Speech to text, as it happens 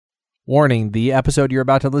Warning, the episode you're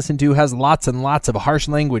about to listen to has lots and lots of harsh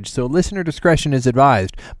language, so listener discretion is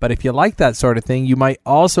advised. But if you like that sort of thing, you might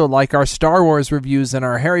also like our Star Wars reviews and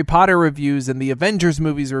our Harry Potter reviews and the Avengers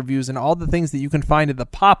movies reviews and all the things that you can find at the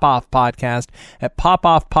Pop-Off Podcast at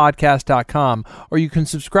popoffpodcast.com. Or you can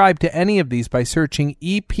subscribe to any of these by searching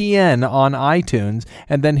EPN on iTunes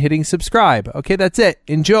and then hitting subscribe. Okay, that's it.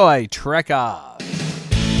 Enjoy Trek Off.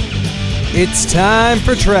 It's time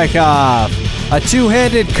for Trek Off. A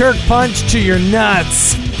two-handed Kirk punch to your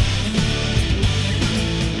nuts.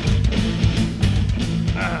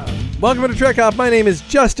 Welcome to Trek Off. My name is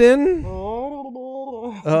Justin.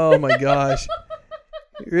 Oh my gosh.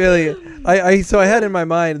 Really? So I had in my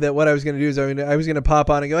mind that what I was going to do is I was going to pop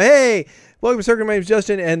on and go, hey, welcome to Circle. My name is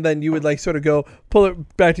Justin. And then you would like sort of go pull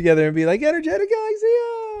it back together and be like, energetic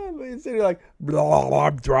Galaxy. Instead you're like, blah,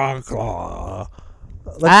 I'm drunk.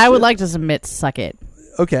 I would like to submit, suck it.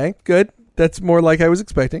 Okay, good. That's more like I was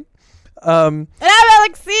expecting. And I'm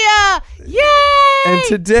Alexia! Yay! And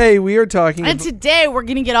today we are talking... And today we're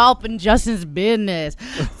going to get all up in Justin's business.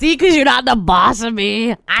 See, because you're not the boss of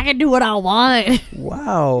me. I can do what I want.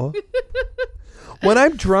 Wow. When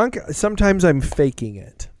I'm drunk, sometimes I'm faking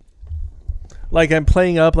it. Like I'm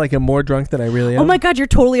playing up like I'm more drunk than I really am. Oh my God, you're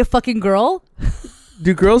totally a fucking girl?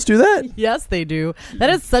 Do girls do that? Yes, they do. That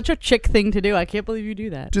is such a chick thing to do. I can't believe you do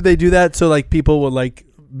that. Do they do that so like people will like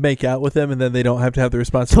make out with them and then they don't have to have the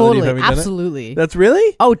responsibility of having done it? Absolutely. That's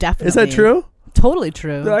really? Oh, definitely. Is that true? Totally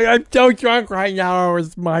true. Like, I'm so drunk right now.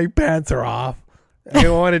 My pants are off. I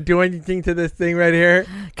don't want to do anything to this thing right here.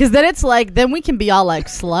 Because then it's like, then we can be all like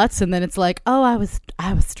sluts, and then it's like, oh, I was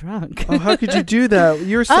drunk. Oh, how could you do that?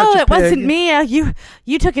 You're such a pig. Oh, it wasn't me.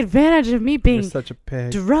 You took advantage of me being You're such a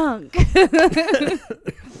pig. Drunk.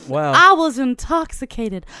 Wow. I was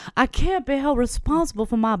intoxicated. I can't be held responsible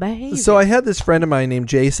for my behavior. So I had this friend of mine named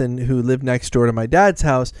Jason who lived next door to my dad's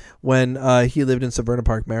house when he lived in Severna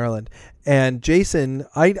Park, Maryland. And Jason,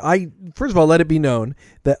 I first of all, let it be known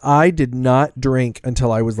that I did not drink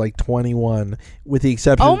until I was like 21, with the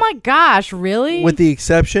exception. Oh my gosh, really? With the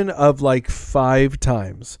exception of like 5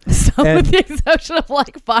 times. So with the exception of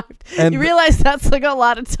like 5, you realize that's like a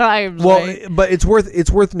lot of times. Well, right? But it's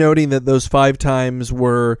worth noting that those 5 times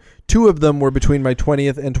were 2 of them were between my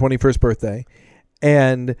 20th and 21st birthday,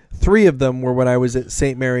 and 3 of them were when I was at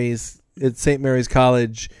St. Mary's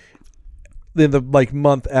College. In the like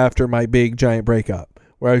month after my big giant breakup,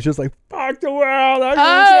 where I was just like, "Fuck the world!" But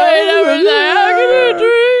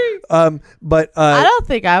I don't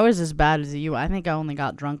think I was as bad as you. I think I only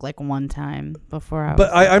got drunk like 1 time before I was.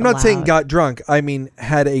 But I'm not saying got drunk. I mean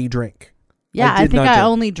had a drink. Yeah, I think I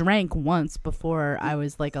only drank once before I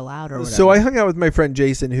was like allowed or whatever. So I hung out with my friend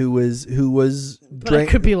Jason, who I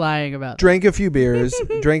could be lying about. Drank a few beers,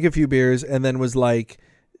 and then was like.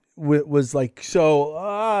 Being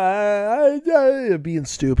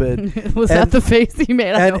stupid. Was that the face he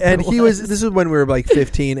made? And he was. This is when we were like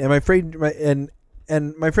 15, and my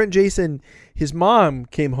friend Jason, his mom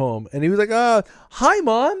came home, and he was like, "Hi,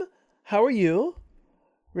 Mom, how are you?"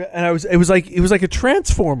 And it was like a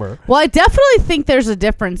transformer. Well, I definitely think there's a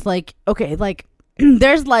difference. Like, okay, like.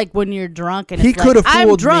 There's like when you're drunk and he it's could like, have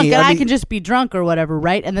fooled I'm drunk me. and I can just be drunk or whatever,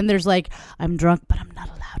 right? And then there's like, I'm drunk, but I'm not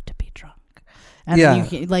allowed to be drunk. And then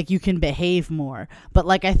you can behave more. But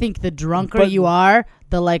like, I think the drunker you are,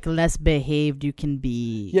 the like less behaved you can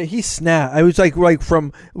be. Yeah, he snapped. I was like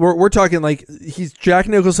from we're talking like he's Jack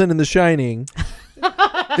Nicholson in The Shining.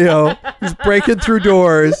 You know, he's breaking through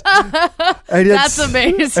doors. And that's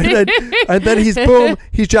amazing. And then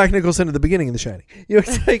he's Jack Nicholson at the beginning of The Shining. You know,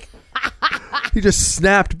 it's like he just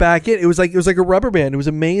snapped back in. It was like a rubber band. It was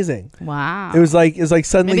amazing. Wow. It was like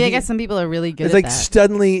suddenly. Maybe I guess some people are really good. It's like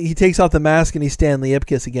suddenly he takes off the mask and he's Stanley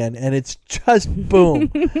Ipkiss again, and it's just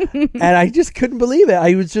boom. And I just couldn't believe it.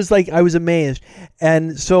 I was just like I was amazed,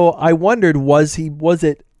 and so I wondered was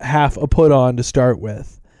it half a put on to start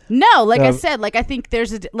with? No, like I said, like I think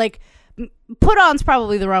there's put on's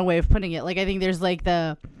probably the wrong way of putting it. Like I think there's like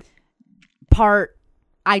the part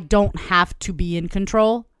I don't have to be in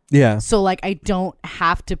control. Yeah. So like I don't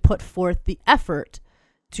have to put forth the effort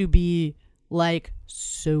to be like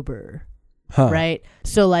sober. Huh. Right?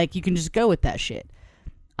 So like you can just go with that shit.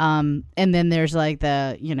 And then there's like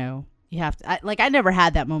the, you know, you have to I never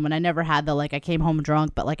had that moment. I never had the like I came home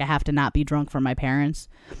drunk but like I have to not be drunk for my parents.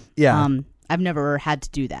 Yeah. I've never had to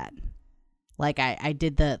do that. Like I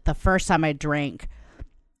did the first time I drank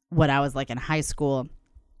when I was like in high school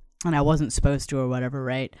and I wasn't supposed to or whatever,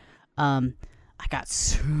 right? I got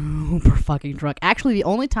super fucking drunk. Actually, the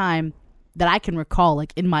only time that I can recall,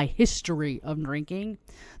 like in my history of drinking,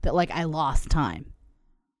 that like I lost time.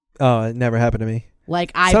 Oh, it never happened to me.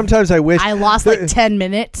 Like sometimes I wish I lost like 10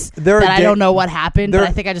 minutes there are that I don't know what happened, but there-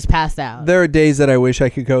 I think I just passed out. There are days that I wish I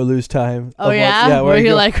could go lose time. Oh, yeah? Where I you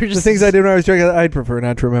go, like were the just- things I did when I was drinking, I'd prefer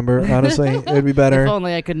not to remember. Honestly, it would be better. If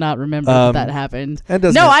only I could not remember that happened. That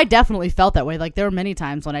doesn't No, make- I definitely felt that way. Like there were many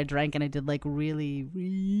times when I drank and I did like really,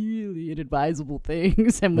 really inadvisable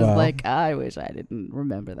things and was Wow. like, I wish I didn't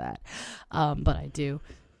remember that. But I do.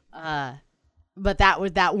 But that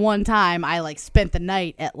was that one time I like spent the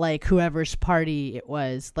night at like whoever's party it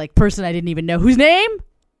was, like person I didn't even know whose name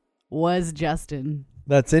was Justin.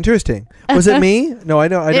 That's interesting. Was it me? No, I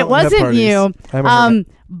don't. I don't It wasn't have parties. you. I haven't heard it.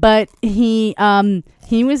 But he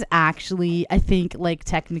was actually, I think, like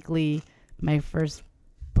technically my first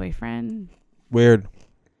boyfriend. Weird.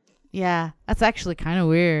 Yeah, that's actually kind of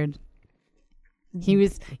weird. He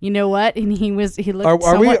was, you know what? And he looked Are we-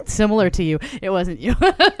 somewhat similar to you. It wasn't you.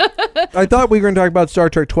 I thought we were going to talk about Star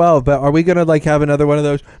Trek 12, but are we going to like have another one of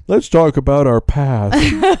those? Let's talk about our past.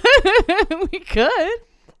 We could.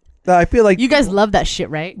 I feel like You guys love that shit,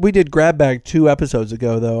 right? we did Grab Bag 2 episodes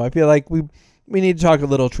ago, though. I feel like we need to talk a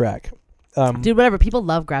little Trek. Dude, whatever. People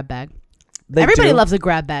love grab bag. They Everybody do. loves a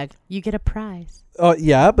grab bag. You get a prize. Oh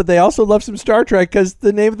yeah, but they also love some Star Trek because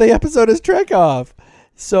the name of the episode is Trek Off.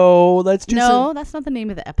 So let's do No, that's not the name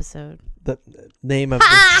of the episode. the name of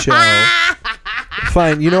the show.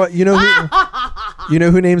 Fine. You know what? You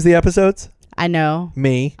know who names the episodes? I know.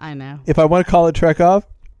 Me. I know. If I want to call it Trek Off,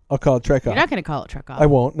 I'll call it Trek You're Off. not going to call it Trek Off. I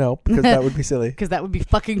won't. No, because that would be silly. Because that would be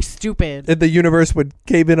fucking stupid. The universe would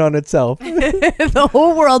cave in on itself. The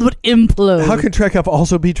whole world would implode. How can Trek Off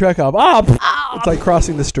also be Trek Off? It's like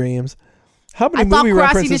crossing the streams. How many I thought movie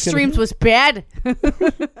crossing the references can- streams was bad.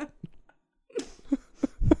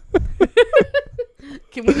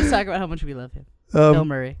 Can we just talk about how much we love him? Bill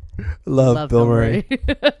Murray. Love Bill Murray.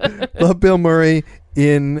 Love Bill Murray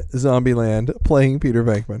in Zombieland playing Peter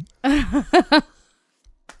Venkman.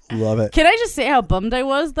 Love it. Can I just say how bummed I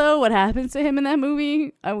was, though, what happens to him in that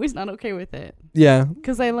movie? I was not okay with it. Yeah.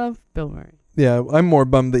 Because I love Bill Murray. Yeah. I'm more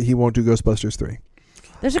bummed that he won't do Ghostbusters 3.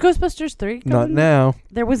 There's a Ghostbusters 3 coming? Not now.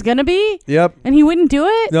 There was going to be? Yep. And he wouldn't do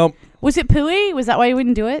it? Nope. Was it pooey? Was that why he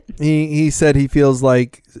wouldn't do it? He said he feels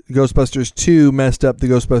like Ghostbusters 2 messed up the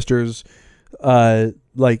Ghostbusters,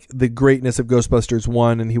 like the greatness of Ghostbusters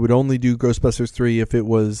 1, and he would only do Ghostbusters 3 if it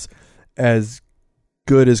was as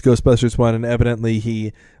good as Ghostbusters 1, and evidently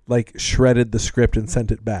he like shredded the script and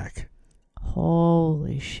sent it back.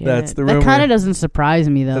 Holy shit. That's the That rumor. kind of doesn't surprise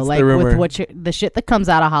me, though. That's like, the rumor. with the shit that comes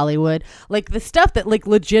out of Hollywood. Like, the stuff that, like,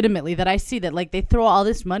 legitimately that I see that, like, they throw all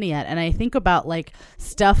this money at. And I think about, like,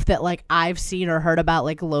 stuff that, like, I've seen or heard about,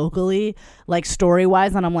 like, locally, like,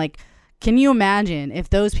 story-wise. And I'm like, can you imagine if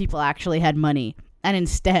those people actually had money and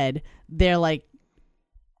instead they're, like,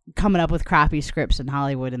 coming up with crappy scripts in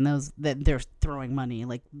Hollywood and those that they're throwing money,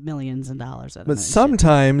 like, millions of dollars at them. But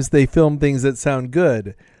sometimes they film things that sound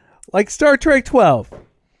good. Like Star Trek 12.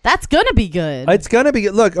 That's going to be good. It's going to be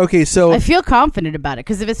good. Look, okay, so... I feel confident about it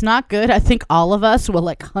because if it's not good, I think all of us will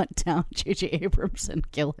like hunt down J.J. Abrams and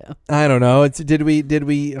kill him. I don't know. Did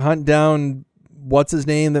we hunt down what's his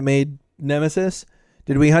name that made Nemesis?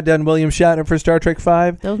 Did we hunt down William Shatner for Star Trek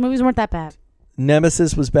 5? Those movies weren't that bad.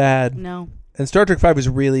 Nemesis was bad. No. And Star Trek 5 was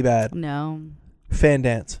really bad. No. Fan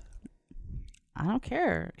dance. I don't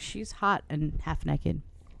care. She's hot and half naked.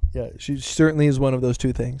 Yeah, she certainly is one of those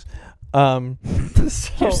two things. You're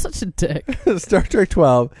So, such a dick. Star Trek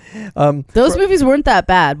 12. Those movies weren't that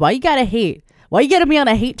bad. Why you gotta hate? Why you gotta be on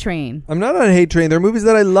a hate train? I'm not on a hate train. They're movies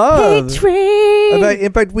that I love. Hate train.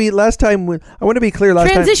 In fact, I want to be clear.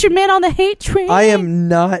 Transition man on the hate train. I am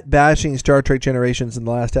not bashing Star Trek Generations in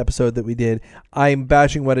the last episode that we did. I'm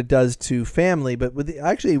bashing what it does to family, but I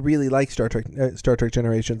actually really like Star Trek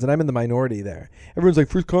Generations, and I'm in the minority there. Everyone's like,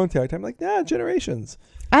 First Contact. I'm like, nah, Generations.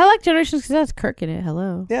 I like Generations because that's Kirk in it.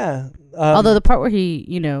 Hello. Yeah. Although the part where he,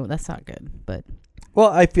 that's not good. But well,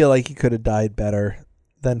 I feel like he could have died better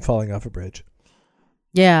than falling off a bridge.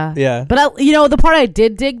 yeah. Yeah. But the part I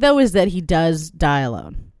did dig though is that he does die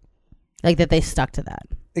alone, like that they stuck to that.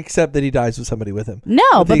 Except that he dies with somebody with him. No,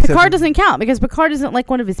 With the but exception- Picard doesn't count because Picard isn't like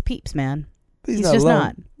one of his peeps, man. He's just alone.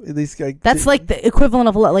 not. At least, That's like the equivalent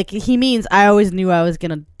of like he means I always knew I was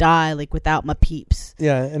gonna die like without my peeps.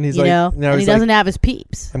 yeah, and he's You like, know, now and he he's like, doesn't have his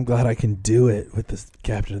peeps. I'm glad I can do it with this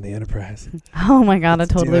captain of the Enterprise. Oh my god,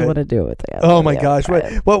 Let's I totally do it. want to do it with the Oh my gosh! What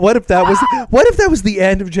if that was the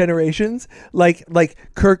end of Generations? Like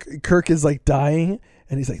Kirk is like dying,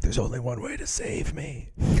 and he's like, "There's only one way to save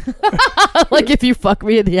me." Like if you fuck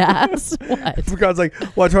me in the ass, what? God's like,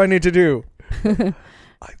 "What do I need to do?"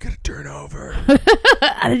 I'm gonna turn over.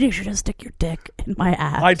 I think you should just stick your dick in my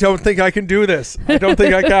ass. I don't think I can do this. I don't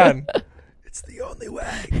think I can. It's the only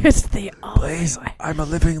way. It's the only Please, way. I'm a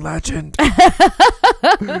living legend.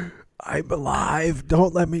 I'm alive.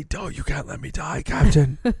 Don't you can't let me die,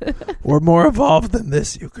 Captain. We're more evolved than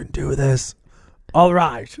this. You can do this. All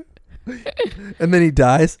right. And then he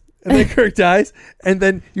dies. And then Kirk dies. And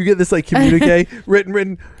then you get this like communique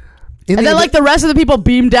written. And then, like, the rest of the people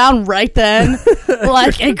beam down right then.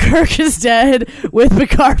 Like, and Kirk is dead with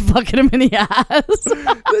Picard fucking him in the ass.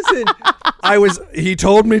 Listen, he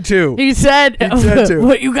told me to. He said to.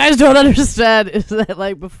 What you guys don't understand is that,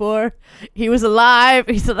 like, before he was alive,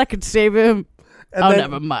 he said I could save him. And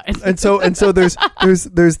never mind. And so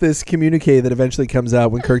there's this communique that eventually comes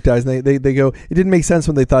out when Kirk dies, and they go, it didn't make sense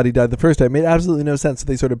when they thought he died the first time. It made absolutely no sense, so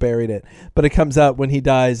they sort of buried it. But it comes out when he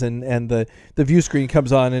dies, and the view screen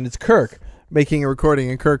comes on, and it's Kirk making a recording,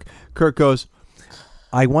 and Kirk goes,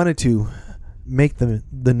 I wanted to make the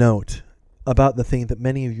note about the thing that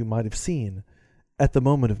many of you might have seen at the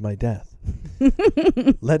moment of my death.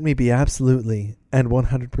 Let me be absolutely and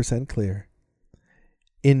 100% clear.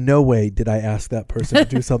 In no way did I ask that person to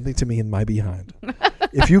do something to me in my behind.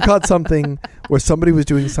 If you caught something where somebody was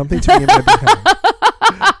doing something to me in my behind,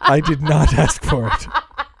 I did not ask for it.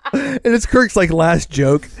 And it's Kirk's like last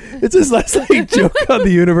joke. It's his last like joke on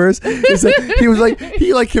the universe. He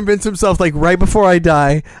convinced himself like right before I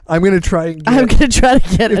die, I'm gonna try to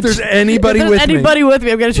get if there's anybody with me,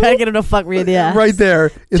 I'm gonna try to get him to fuck me in the ass. Right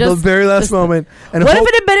there in the very last moment. And what if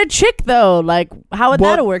it had been a chick though? Like how would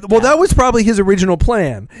that have worked? Well, that was probably his original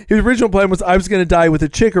plan. His original plan was I was gonna die with a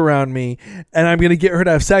chick around me, and I'm gonna get her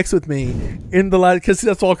to have sex with me in the last, because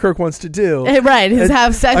that's all Kirk wants to do. Right, is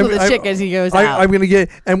have sex with a chick as he goes out. I'm gonna get,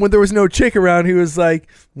 and when there was no chick around, he was like,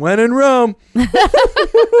 when in Rome. He's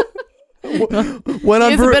a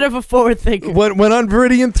bit of a forward thinker. When on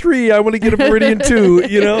Viridian 3, I want to get a Viridian 2.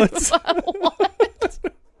 You know, I don't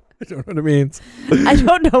know what it means. I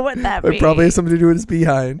don't know what that means. It probably has something to do with his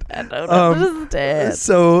behind. I don't understand.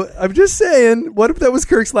 So I'm just saying, what if that was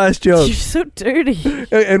Kirk's last joke? You're so dirty.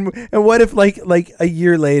 And what if like a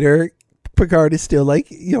year later, Picard is still like,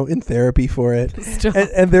 you know, in therapy for it.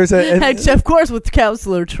 And there's of course with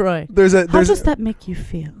Counselor Troy. How does that make you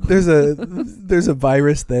feel? There's a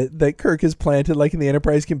virus that Kirk has planted like in the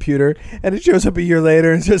Enterprise computer, and it shows up a year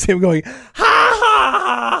later and it's just him going, ha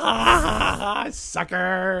ha ha ha,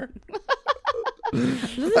 sucker.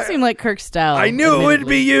 Doesn't seem like Kirk's style. I knew it would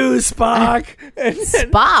be you, Spock.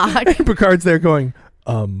 Spock. And Picard's there going,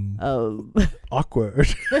 awkward.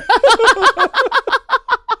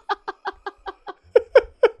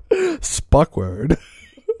 Spockward.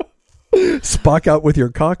 Spock out with your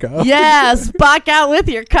cock out. Yeah, Spock out with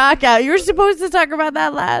your cock out. You were supposed to talk about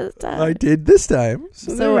that last time. I did this time.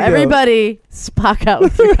 So everybody, Spock out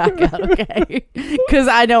with your cock out, okay? Because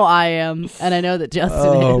I know I am, and I know that Justin is.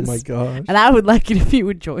 Oh my gosh. And I would like it if you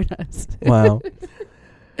would join us. Wow.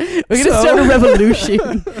 We're going to start a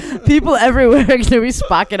revolution. People everywhere are going to be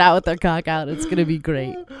Spocking out with their cock out. It's going to be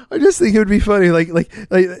great. I just think it would be funny.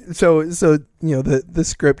 So you know, the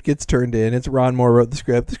script gets turned in. It's Ron Moore wrote the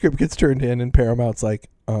script. The script gets turned in, and Paramount's like,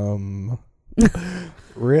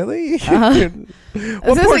 really?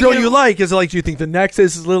 What part don't you like? Is it like, do you think the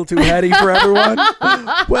Nexus is a little too heady for everyone?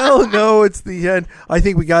 Well, no, it's the end. I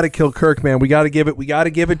think we got to kill Kirk, man. We got to give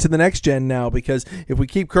it to the next gen now, because if we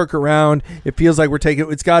keep Kirk around, it feels like we're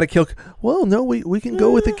taking. It's got to kill. Well, no, we can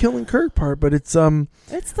go with the killing Kirk part, but it's the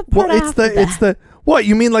part. Well, it's the. What,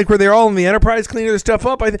 you mean like where they're all in the Enterprise cleaning their stuff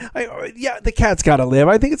up? Yeah, the cat's got to live.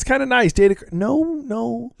 I think it's kind of nice.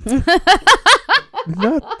 No.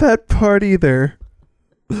 Not that part either.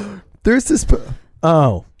 There's this.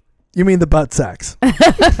 Oh, you mean the butt sex?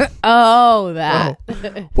 Oh, that.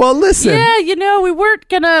 Oh. Well, listen. Yeah, you know, we weren't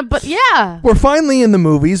gonna, but yeah. We're finally in the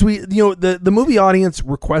movies. The movie audience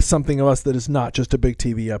requests something of us that is not just a big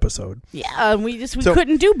TV episode. Yeah, and we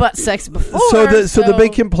couldn't do butt sex before. So the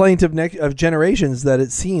big complaint of Generations that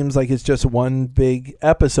it seems like it's just one big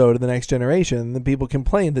episode of the Next Generation. The people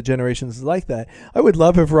complain that Generations is like that. I would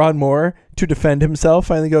love if Ron Moore, to defend himself,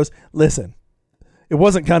 finally goes, listen, it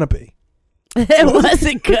wasn't gonna be. It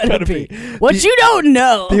wasn't gonna be. What you don't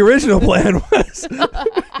know. The original plan was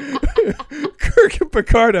Kirk and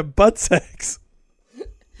Picard have butt sex.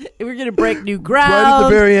 We were gonna break new ground. Right at the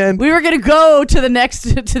very end. We were gonna go to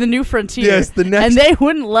the new frontier. Yes, and they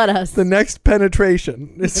wouldn't let us. The next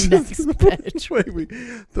penetration. It's the next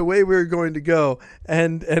penetration. The way we were going to go,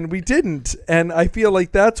 and we didn't. And I feel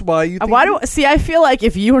like that's why you. I feel like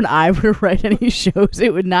if you and I were to write any shows,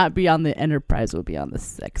 it would not be on the Enterprise. It would be on the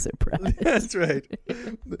Sexerprise. That's right.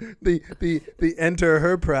 The Enter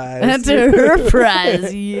Her Prize. Enter Her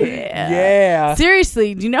Prize. Yeah. Yeah.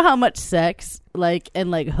 Seriously, do you know how much sex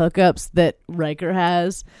hookups that Riker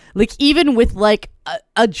has, like even with like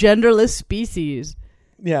a genderless species.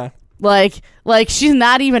 Yeah. Like she's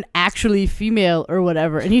not even actually female or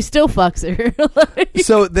whatever, and he still fucks her.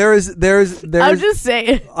 So there's. I'm just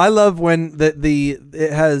saying. I love when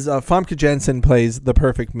it has Famke Janssen plays the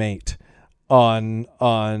perfect mate on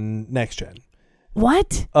Next Gen.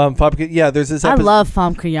 What? Famke, yeah, there's this episode. I love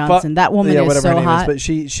Famke Janssen. That woman is whatever so her name hot. is, but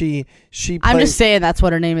she plays, I'm just saying that's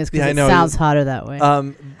what her name is because Yeah, I it know. sounds hotter that way.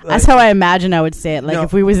 That's Uh, how I imagine I would say it. Like No.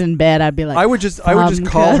 if we was in bed, I'd be like, I would just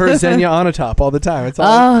call her Xenia Onatopp all the time. It's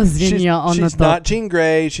all Xenia She's Onatopp. not Jean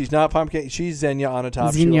Grey. She's not Famke. She's Xenia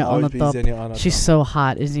Onatopp. She Xenia will always be Onatopp. Xenia Onatopp. She's so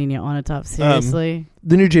hot, is Xenia Onatopp. Seriously,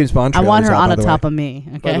 the new James Bond I trailer. want her is out, on by the the top way. of me.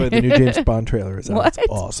 Okay. By the way, the new James Bond trailer is out. What? It's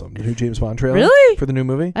awesome. The new James Bond trailer. Really? For the new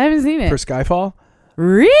movie? I haven't seen it. For Skyfall?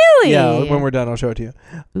 Really? Yeah, when we're done, I'll show it to you.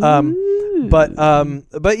 Ooh.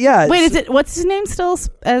 But yeah. Wait, is it? What's his name still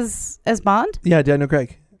as Bond? Yeah, Daniel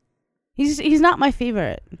Craig. He's not my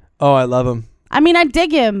favorite. Oh, I love him. I mean, I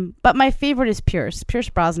dig him, but my favorite is Pierce. Pierce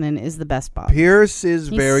Brosnan is the best Bond. Pierce is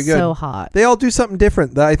He's very good. so hot. They all do something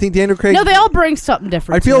different. I think Daniel Craig. No, they all bring something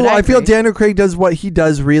different. I feel Daniel Craig does what he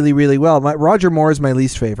does really, really well. Roger Moore is my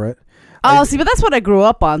least favorite. Oh, see, but that's what I grew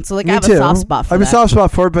up on. So, like, Me I have too. a soft spot for I have that. a soft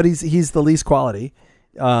spot for it, but he's the least quality.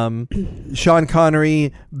 Sean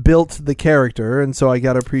Connery built the character, and so I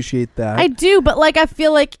got to appreciate that. I do, but like, I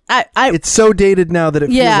feel like I It's so dated now that it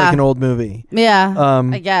feels Yeah. like an old movie. yeah.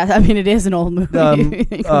 I guess. I mean, it is an old movie. if you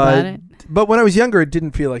think about it. But when I was younger, it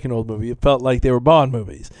didn't feel like an old movie. It felt like they were Bond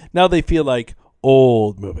movies. Now they feel like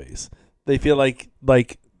old movies. They feel like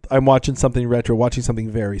I'm watching something retro, watching something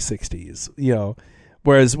very 60s, you know.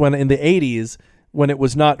 Whereas when in the 80s, when it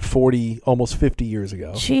was not 40, almost 50 years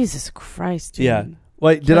ago. Jesus Christ, dude. Yeah.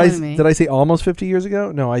 Wait, did Killing me. I say almost 50 years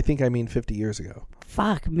ago? No, I think I mean 50 years ago.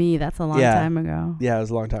 Fuck me, that's a long Yeah. time ago. Yeah, it was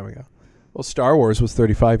a long time ago. Well, Star Wars was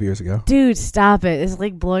 35 years ago. Dude, stop it. It's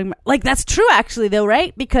like blowing my... Like, that's true, actually, though,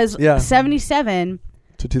 right? Because Yeah. 77,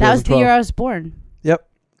 To that was the 2012. year I was born. Yep.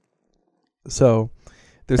 So,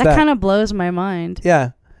 there's That that. kind of blows my mind.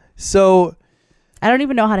 Yeah. So, I don't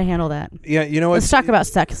even know how to handle that. yeah, you know what? Let's talk about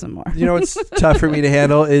sex some more. You know what's tough for me to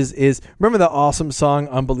handle is remember the awesome song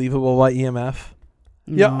 "Unbelievable" by EMF?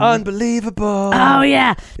 No. You're unbelievable. Oh,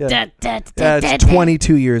 yeah. Yeah. Da, Yeah, it's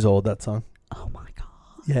 22 years old, that song. Oh, my God.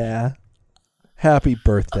 Yeah. Happy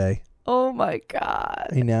birthday. Oh, my God.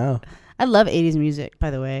 I know. I love 80s music, by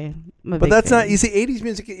the way. But that's not, you see, 80s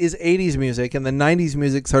music is 80s music, and the 90s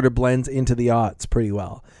music sort of blends into the aughts pretty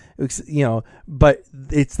well. It's, you know, but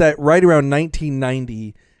it's that right around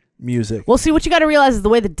 1990 music. Well, see, what you got to realize is the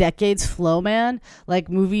way the decades flow, man. Like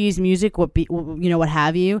movies, music, what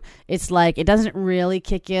have you. It's like it doesn't really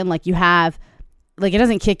kick in. Like you have, like it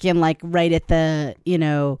doesn't kick in like right at the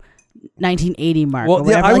 1980 mark. Well, or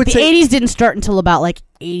whatever. I like would the say 80s didn't start until about like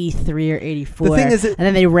 83 or 84. The thing is that- and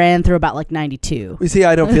then they ran through about like 92. You see,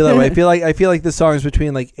 I don't feel that way. I feel like the songs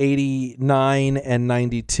between like 89 and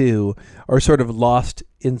 92 are sort of lost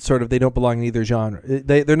in sort of, they don't belong in either genre.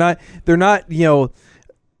 They're not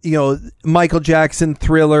Michael Jackson,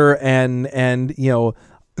 Thriller, and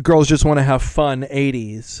Girls Just Want to Have Fun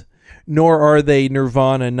 80s, nor are they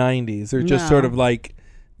Nirvana 90s. They're just No. sort of like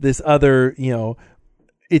this other,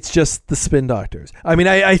 it's just the Spin Doctors. I mean,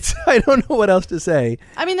 I don't know what else to say.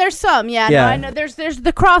 I mean, there's some, yeah. Yeah. No, I know there's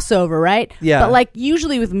the crossover, right? Yeah. But like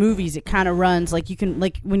usually with movies, it kind of runs like you can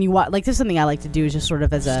like when you watch like this is something I like to do is just sort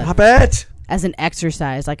of as Stop it! an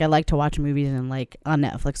exercise. Like I like to watch movies and like on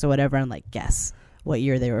Netflix or whatever and like guess what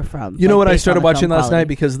year they were from. You know like, what I based on started the watching film last night quality.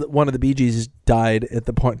 because one of the Bee Gees died at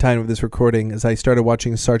the time of this recording. Is I started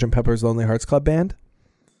watching Sgt. Pepper's Lonely Hearts Club Band.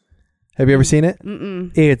 Have you ever seen it?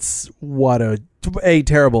 Mm-mm. It's what a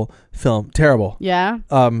terrible film. Terrible. Yeah.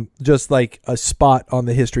 Just like a spot on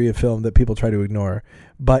the history of film that people try to ignore.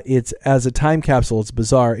 But it's as a time capsule. It's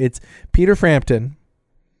bizarre. It's Peter Frampton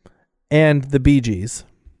and the Bee Gees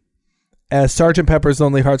as Sgt. Pepper's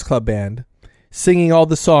Lonely Hearts Club Band, singing all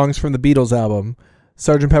the songs from the Beatles album,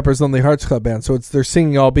 Sgt. Pepper's Lonely Hearts Club Band. So they're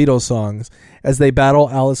singing all Beatles songs as they battle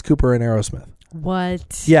Alice Cooper and Aerosmith.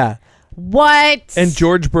 What? Yeah. What? And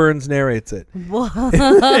George Burns narrates it. What?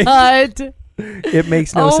 It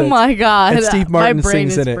makes no sense. Oh my God. And Steve Martin my brain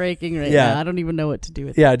sings is in it. breaking right Yeah. now. I don't even know what to do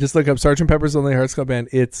with Yeah, just look up Sgt. Pepper's Lonely Hearts Club Band.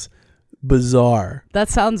 It's bizarre. that.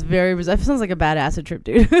 Sounds very bizarre. That sounds like a bad acid trip,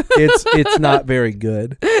 dude. It's not very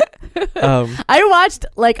good. I watched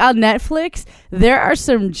like on Netflix. There are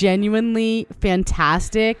some genuinely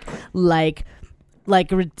fantastic, like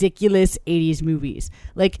ridiculous 80s movies.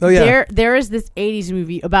 Like Oh, yeah. there is this 80s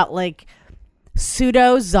movie about like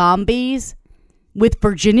pseudo zombies with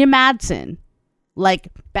Virginia Madsen, like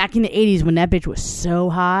back in the 80s when that bitch was so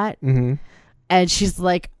hot. Mm-hmm. and she's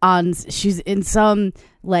in some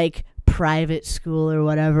like private school or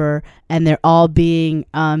whatever, and they're all being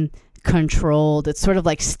controlled. It's sort of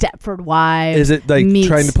like Stepford Wives. Is it like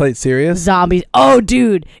trying to play it serious? Zombies. Oh,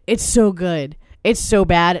 dude, it's so good. It's so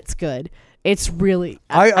bad. It's good. It's really.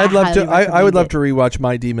 I would love to rewatch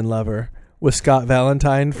My Demon Lover with Scott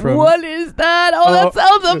Valentine from. What is that? Oh, that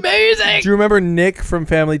sounds amazing. Do you remember Nick from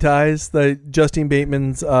Family Ties, the Justine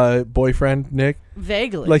Bateman's boyfriend, Nick?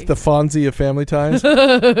 Vaguely, like the Fonzie of Family Ties.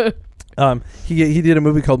 He did a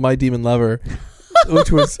movie called My Demon Lover,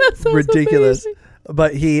 which was ridiculous. Amazing.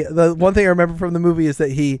 But the one thing I remember from the movie is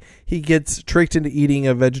that he gets tricked into eating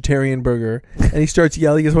a vegetarian burger, and he starts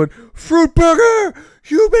yelling as one, "Fruit burger!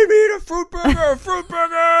 You made me eat a fruit burger! Fruit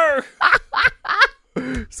burger!"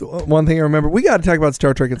 So one thing I remember, we got to talk about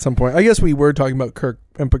Star Trek at some point. I guess we were talking about Kirk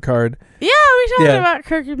and Picard. Yeah, we talked about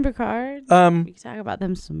Kirk and Picard. We can talk about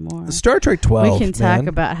them some more. Star Trek 12. We can talk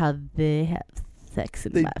about how they have sex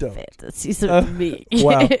in my fantasies of me.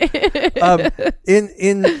 Wow.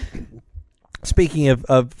 In speaking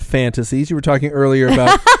of fantasies, you were talking earlier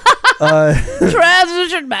about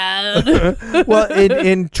transition man. Well,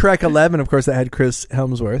 in Trek 11, of course, that had Chris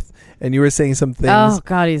Hemsworth, and you were saying some things. Oh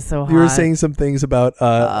God, he's so hot. You were saying some things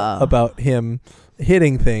about him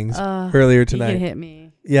hitting things earlier tonight. He can hit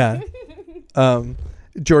me. Yeah.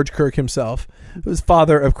 George Kirk himself was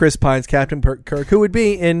father of Chris Pine's Captain Kirk, who would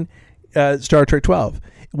be in Star Trek 12.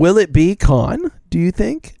 Will it be Khan, do you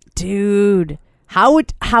think? Dude, how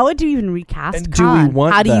would you even recast and Khan? Do we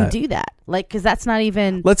want how do that? you do that? Like, because that's not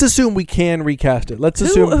even. Let's assume we can recast it. Let's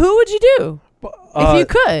assume. Who would you do if you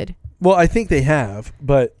could? Well, I think they have,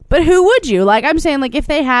 but who would you? Like, I'm saying, like, if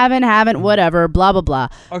they haven't, whatever, blah blah blah.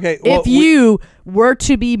 Okay. Well, if you were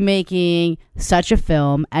to be making such a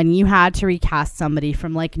film and you had to recast somebody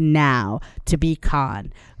from like now to be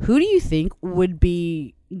Khan, who do you think would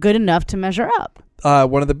be good enough to measure up?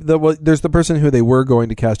 One of there's the person who they were going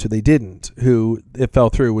to cast who they didn't, who it fell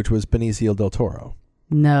through, which was Benicio del Toro.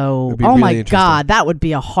 No. Oh really my God, that would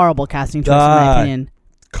be a horrible casting choice in my opinion.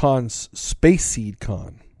 Khan's Space Seed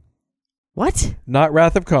Khan. What? Not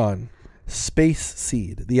Wrath of Khan. Space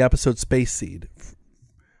Seed. The episode Space Seed,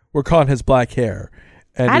 where Khan has black hair.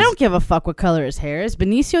 And I don't give a fuck what color his hair is.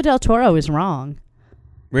 Benicio del Toro is wrong.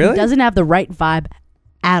 Really? He doesn't have the right vibe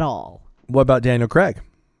at all. What about Daniel Craig?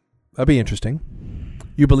 That'd be interesting.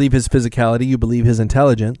 You believe his physicality. You believe his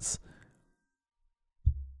intelligence.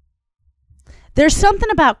 There's something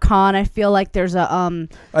about Khan. I feel like there's a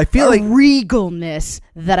regalness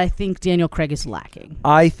that I think Daniel Craig is lacking.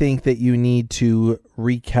 I think that you need to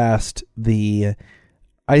recast the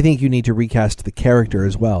character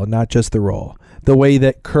as well, not just the role. The way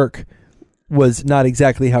that Kirk was not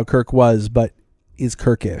exactly how Kirk was, but is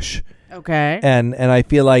Kirkish. Okay. And I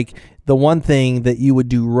feel like the one thing that you would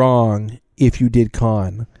do wrong if you did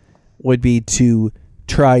Khan would be to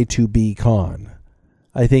try to be Khan.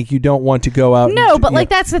 I think you don't want to go out. No, but like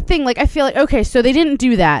that's the thing. Like I feel like okay, so they didn't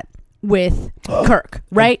do that with Kirk,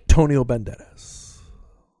 right? Antonio Banderas.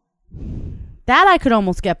 That I could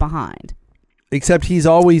almost get behind. Except he's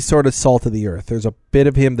always sort of salt of the earth. There's a bit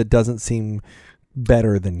of him that doesn't seem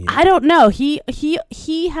better than you. I don't know. He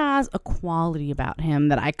has a quality about him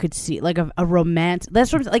that I could see, like a romance.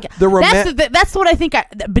 That's what like that's what I think.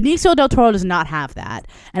 Benicio del Toro does not have that,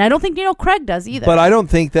 and I don't think Daniel Craig does either. But I don't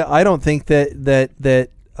think that who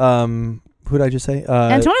did I just say?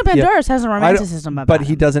 Antonio Banderas has a romanticism about but him.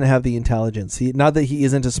 he doesn't have the intelligence. Not that he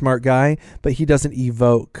isn't a smart guy, but he doesn't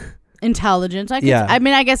evoke intelligence. I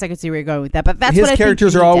mean, I guess I could see where you're going with that, but that's his what I think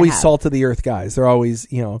characters are always salt of the earth guys. They're always,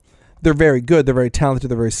 they're very good. They're very talented.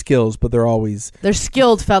 They're very skilled, but they're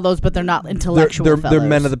skilled fellows, but they're not intellectual fellows. They're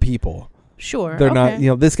men of the people. Sure. They're not,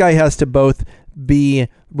 this guy has to both be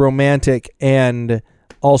romantic and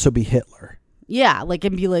also be Hitler. Yeah. Like,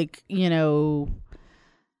 and be like,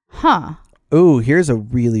 huh. Ooh, here's a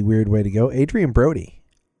really weird way to go. Adrian Brody.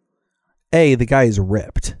 A, the guy is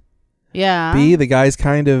ripped. Yeah. B, the guy's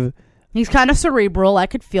he's kind of cerebral. I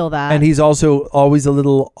could feel that. And he's also always a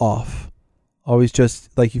little off. Always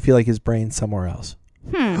just like you feel like his brain's somewhere else.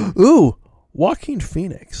 Ooh, Joaquin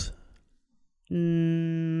Phoenix.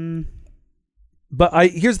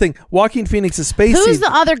 But here's the thing. Joaquin Phoenix is space. Who's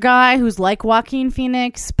the other guy who's like Joaquin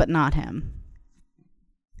Phoenix, but not him?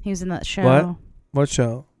 He was in that show. What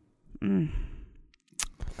show?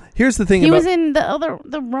 Here's the thing. He was in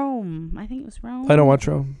the Rome. I think it was Rome. I don't watch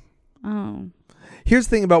Rome. Oh. Here's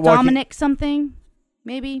the thing about Dominic something,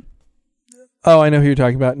 maybe. Oh, I know who you're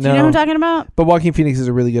talking about. No. Do you know who I'm talking about? But Joaquin Phoenix is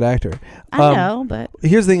a really good actor. I know, but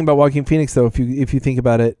here's the thing about Joaquin Phoenix, though. If you think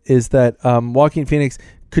about it, is that Joaquin Phoenix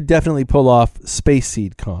could definitely pull off Space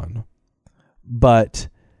Seed Khan, but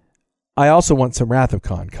I also want some Wrath of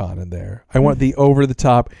Khan in there. I want the over the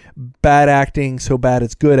top bad acting, so bad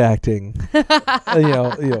it's good acting.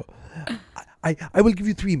 I will give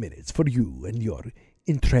you 3 minutes for you and your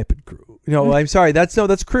intrepid crew. I'm sorry. That's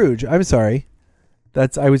Scrooge. I'm sorry.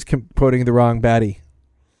 I was quoting the wrong baddie.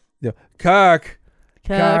 Kirk.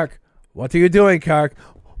 What are you doing, Kirk?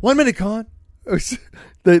 1 minute, Khan.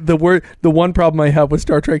 The one problem I have with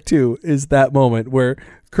Star Trek 2 is that moment where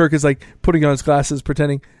Kirk is like putting on his glasses,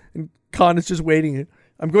 pretending, and Khan is just waiting.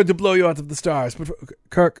 I'm going to blow you out of the stars. But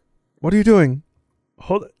Kirk, what are you doing?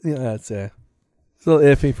 Hold it. That's it's a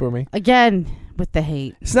little iffy for me. Again, with the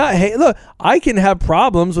hate. It's not hate. Look, I can have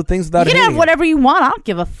problems with things without You can hating have whatever you want. I don't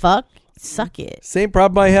give a fuck. Suck it. Same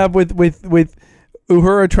problem I have with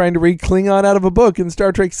Uhura trying to read Klingon out of a book in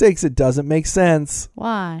Star Trek 6. It doesn't make sense.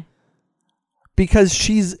 Why? Because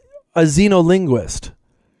she's a xenolinguist.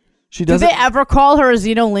 Do they ever call her a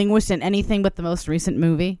xenolinguist in anything but the most recent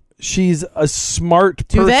movie? She's a smart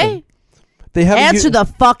person. Do they? They have Answer the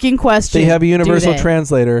fucking question. They have a universal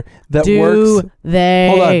translator that works. Do they?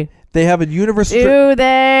 Hold on. They have a universal. Do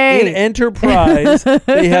they? In Enterprise,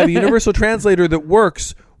 they have a universal translator that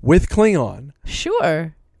works with Klingon.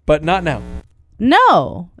 Sure. But not now.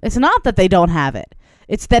 No, it's not that they don't have it.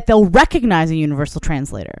 It's that they'll recognize a universal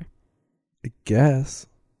translator. I guess.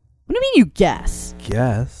 What do you mean you guess?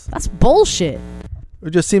 Guess. That's bullshit. It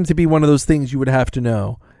just seems to be one of those things you would have to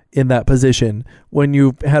know in that position when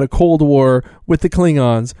you've had a Cold War with the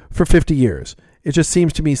Klingons for 50 years. It just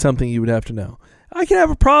seems to me something you would have to know. I can have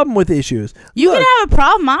a problem with issues. You can have a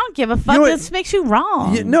problem. I don't give a fuck. This makes you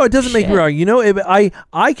wrong. No, it doesn't make me wrong.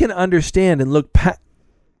 I can understand and look past.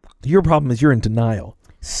 Your problem is you're in denial.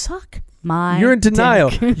 Suck my You're in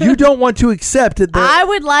denial. You don't want to accept it. I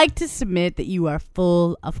would like to submit that you are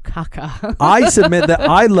full of caca. I submit that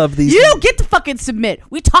I love these. You don't get to fucking submit.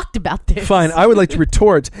 We talked about this. Fine. I would like to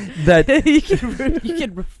retort that. you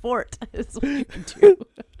can retort. Is what you can do.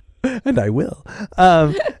 And I will.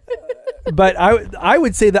 But I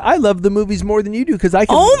would say that I love the movies more than you do because I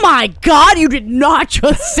can. Oh my God! You did not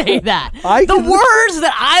just say that. The words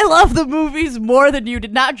that I love the movies more than you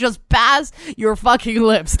did not just pass your fucking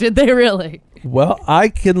lips, did they really? Well, I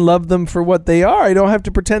can love them for what they are. I don't have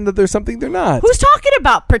to pretend that they're something they're not. Who's talking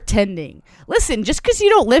about pretending? Listen, just because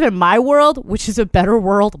you don't live in my world, which is a better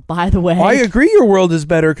world, by the way. I agree your world is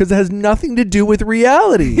better because it has nothing to do with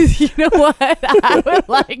reality. You know what? I would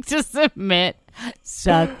like to submit,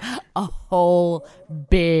 suck a whole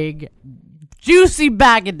big juicy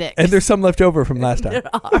bag of dicks. And there's some left over from last time.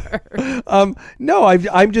 There are. No,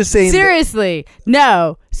 I'm just saying. Seriously,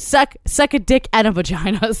 no. Suck a dick and a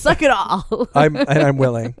vagina. Suck it all. I'm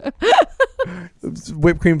willing.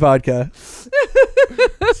 Whipped cream vodka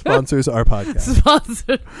sponsors our podcast.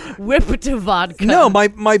 Sponsor whipped vodka. No,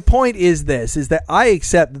 my point is this: is that I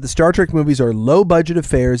accept that the Star Trek movies are low budget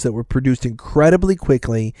affairs that were produced incredibly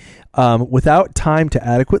quickly, without time to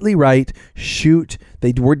adequately write, shoot.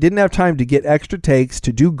 They didn't have time to get extra takes,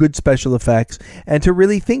 to do good special effects, and to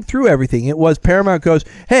really think through everything. It was Paramount goes,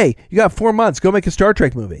 "Hey, you got 4 months. Go make a Star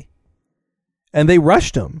Trek movie," and they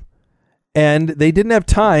rushed them. And they didn't have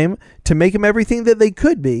time to make them everything that they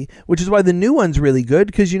could be, which is why the new one's really good.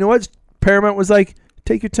 Because you know what? Paramount was like,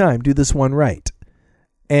 take your time, do this one right.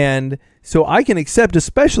 And so I can accept,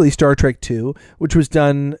 especially Star Trek 2, which was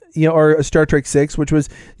done, or Star Trek 6, which was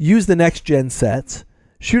use the next gen sets,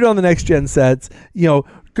 shoot on the next gen sets.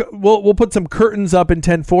 We'll put some curtains up in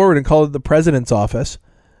 10 forward and call it the president's office.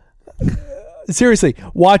 Seriously,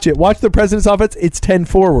 watch it. Watch the president's office. It's 10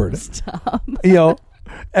 forward. Stop.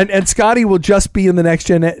 And Scotty will just be in the next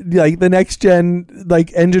gen,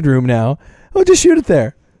 engine room now. We'll just shoot it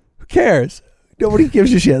there. Who cares? Nobody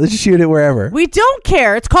gives a shit. Let's just shoot it wherever. We don't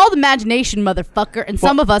care. It's called imagination, motherfucker, and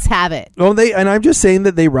some of us have it. Well, and I'm just saying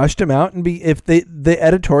that they rushed him out, and the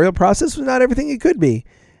editorial process was not everything it could be,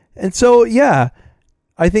 and so yeah,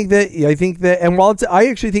 I think that, and while I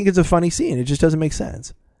actually think it's a funny scene, it just doesn't make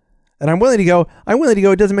sense. And I'm willing to go,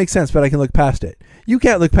 it doesn't make sense, but I can look past it. You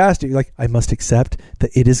can't look past it. You're like, I must accept that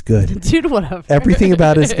it is good. Dude, whatever. Everything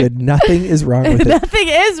about it is good. Nothing is wrong with it. Nothing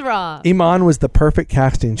is wrong. Iman was the perfect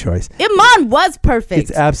casting choice. Iman was perfect.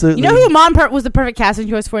 It's absolutely. You know who Iman was the perfect casting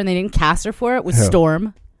choice for and they didn't cast her for it? Was Who?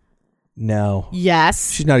 Storm. No.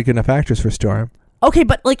 Yes. She's not a good enough actress for Storm. Okay,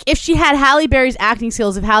 but if she had Halle Berry's acting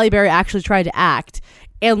skills, if Halle Berry actually tried to act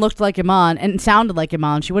and looked like Iman and sounded like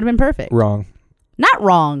Iman, she would have been perfect. Wrong. Not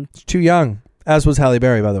wrong. She's too young. As was Halle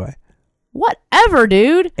Berry, by the way. Whatever,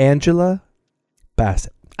 dude. Angela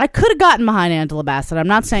Bassett. I could have gotten behind Angela Bassett. I'm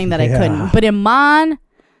not saying that I couldn't. But Iman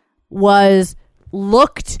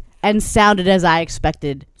looked and sounded as I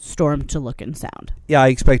expected Storm to look and sound. Yeah, I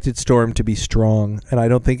expected Storm to be strong, and I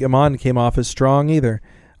don't think Iman came off as strong either.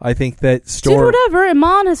 I think that Storm... Dude, whatever.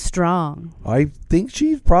 Iman is strong. I think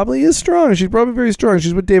she probably is strong. She's probably very strong.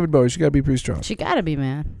 She's with David Bowie. She got to be pretty strong. She got to be,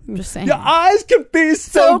 man. I'm just saying. Your eyes can be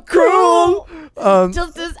so cruel.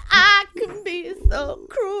 Just as I can be so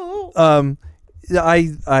cruel.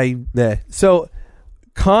 So,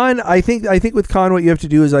 Khan, I think with Khan, what you have to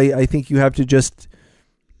do is I think you have to just...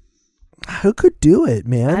 Who could do it,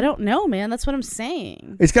 man? I don't know, man. That's what I'm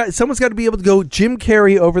saying. Someone's got to be able to go Jim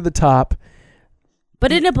Carrey over the top.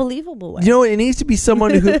 But in a believable way. You know, it needs to be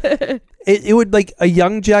someone who... it would like a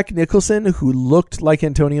young Jack Nicholson who looked like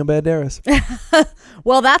Antonio Banderas.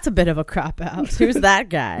 Well, that's a bit of a crop out. Who's that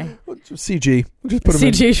guy? CG. We'll just put him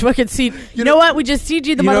in. CG. Fucking CG. You know what? We just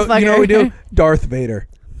CG the motherfucker. You know what we do? Darth Vader.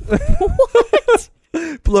 What?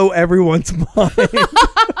 Blow everyone's mind.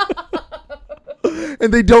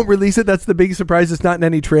 And they don't release it. That's the big surprise. It's not in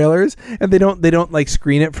any trailers, and they don't like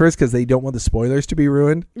screen it first because they don't want the spoilers to be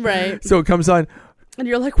ruined. Right. So it comes on, and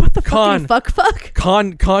you're like, "What the fuck?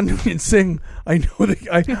 Khan can sing. I know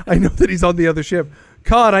that he's on the other ship.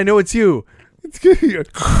 Khan, I know it's you. It's good.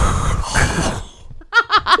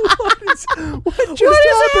 What just happening?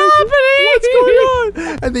 What's going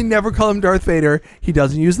on? And they never call him Darth Vader. He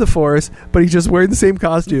doesn't use the Force, but he's just wearing the same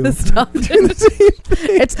costume. Stop. Doing the same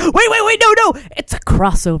thing. It's wait, no. It's a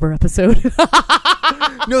crossover episode.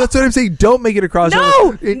 No, that's what I'm saying. Don't make it a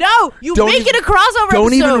crossover. No, you make it a crossover episode.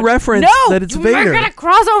 Don't even reference that it's Vader. Make it a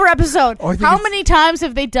crossover episode. Oh, how many times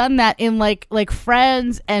have they done that in like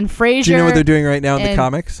Friends and Frasier? Do you know what they're doing right now in the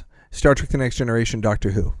comics? Star Trek: The Next Generation,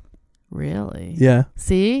 Doctor Who. Really? Yeah.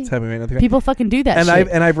 See? It's happening right now. People fucking do that and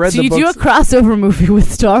shit. I've read the books. So you do a crossover movie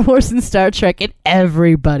with Star Wars and Star Trek and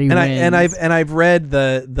everybody wins. I've read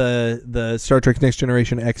the Star Trek Next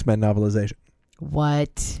Generation X-Men novelization.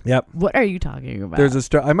 What? Yep. What are you talking about? There's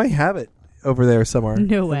I might have it over there somewhere.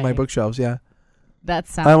 No way. In my bookshelves, yeah. That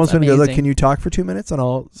sounds I almost want to go, look, amazing. can you talk for 2 minutes and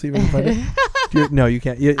I'll see if I can find it? No, you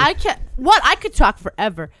can't. I can't. What? I could talk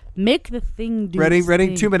forever. Make the thing do Ready? its Ready?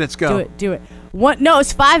 thing. 2 minutes, go. Do it. What? No,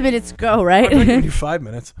 it's 5 minutes, go, right? I'm not giving you 5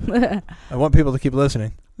 minutes. I want people to keep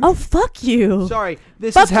listening. Oh, fuck you. Sorry,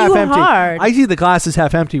 this fuck is half you empty. Hard. I see the glass is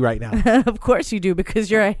half empty right now. Of course you do,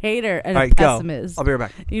 because you're a hater and All right, a pessimist. Go. I'll be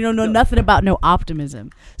right back. You don't know nothing about no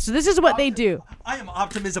optimism. So this is what they do. I am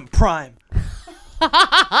Optimism Prime.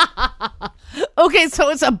 Okay, so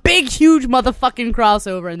it's a big, huge motherfucking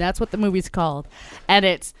crossover, and that's what the movie's called. And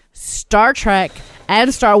it's Star Trek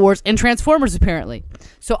and Star Wars and Transformers, apparently.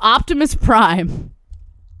 So Optimus Prime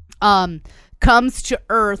comes to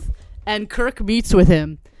Earth, and Kirk meets with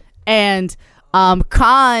him. And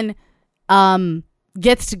Khan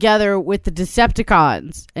gets together with the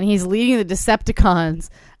Decepticons, and he's leading the Decepticons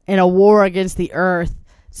in a war against the Earth.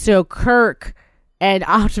 So Kirk and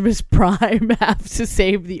Optimus Prime have to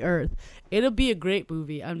save the Earth. It'll be a great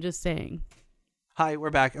movie. I'm just saying. Hi,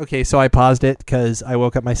 we're back. Okay, so I paused it because I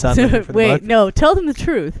woke up my son. Wait, no, tell them the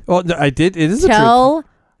truth. Well, no, I did. It is tell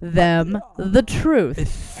them the truth.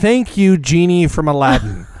 Thank you, Genie from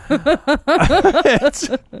Aladdin.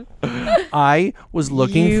 I was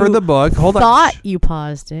looking for the book. Hold on. Thought you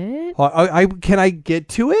paused it. Can I get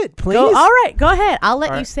to it, please? All right, go ahead. I'll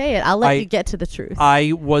let you say it. I'll let you get to the truth.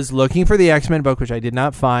 I was looking for the X-Men book, which I did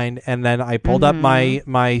not find, and then I pulled up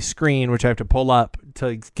my screen, which I have to pull up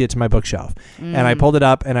to get to my bookshelf. And I pulled it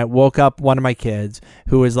up, and I woke up one of my kids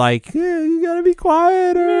who was like, "You gotta be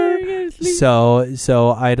quieter."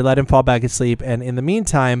 So I had to let him fall back asleep, and in the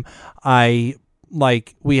meantime,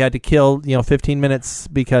 we had to kill 15 minutes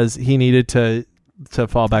because he needed to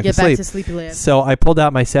fall back Get asleep. back to sleepy land. So I pulled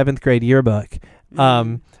out my 7th grade yearbook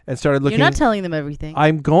and started looking. You're not telling them everything.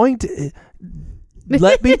 I'm going to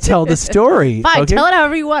let me tell the story. Fine, okay? tell it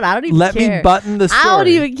however you want. I don't even let care. Let me button the story. I don't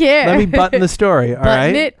even care. Let me button the story. All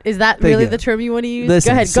button right. It? Is that Thank really you. the term you want to use?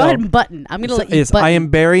 Listen, go ahead and button. I'm going to let you button. I am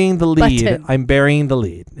burying the lead. Button. I'm burying the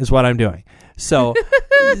lead is what I'm doing. So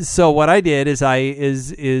what I did is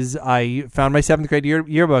I found my 7th grade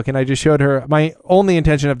yearbook, and I just showed her. My only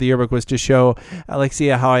intention of the yearbook was to show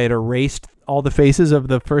Alexia how I had erased all the faces of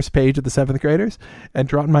the first page of the 7th graders and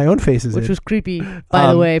drawn my own faces, which was creepy,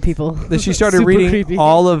 by the way, people. Then she started reading creepy.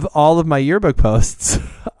 all of my yearbook posts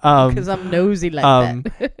because I'm nosy like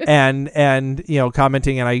that, and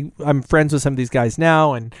commenting, and I'm friends with some of these guys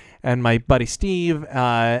now, and my buddy Steve.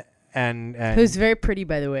 And who's very pretty,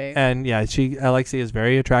 by the way. And yeah, Alexia is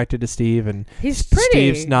very attracted to Steve, and he's pretty.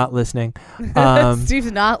 Steve's not listening.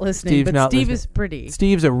 Steve's not listening, Steve is pretty.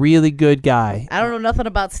 Steve's a really good guy. I don't know nothing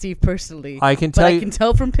about Steve personally. I can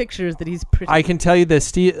tell from pictures that he's pretty. I can tell you this,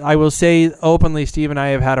 Steve. I will say openly, Steve and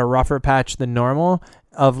I have had a rougher patch than normal,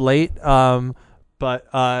 of late. But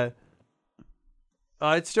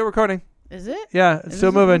it's still recording. Is it? Yeah, it's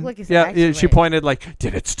still moving. Like Yeah, she pointed like,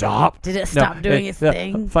 did it stop? Did it stop doing its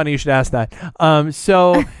thing? Funny you should ask that.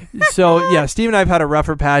 So yeah, Steve and I have had a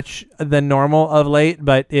rougher patch than normal of late,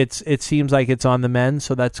 but it seems like it's on the mend,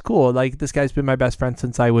 so that's cool. Like, this guy's been my best friend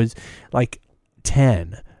since I was like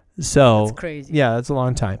 10. So that's crazy. Yeah, that's a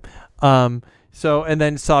long time. So, and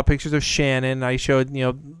then saw pictures of Shannon. I showed,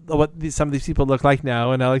 what some of these people look like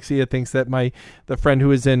now. And Alexia thinks that the friend who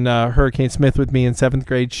was in Hurricane Smith with me in 7th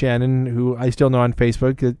grade, Shannon, who I still know on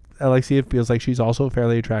Facebook, Alexia feels like she's also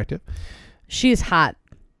fairly attractive. She's hot.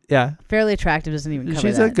 Yeah. Fairly attractive doesn't even cover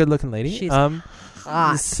She's that. a good looking lady. She's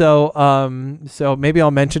hot. So maybe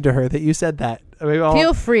I'll mention to her that you said that.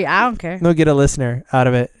 Feel free. I don't care. No, get a listener out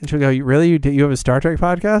of it. And she'll go, really? You have a Star Trek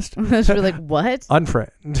podcast? She'll be like, what?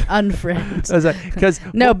 Unfriend. Because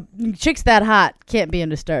no, chicks that hot can't be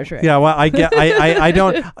into Star Trek. Yeah, well, I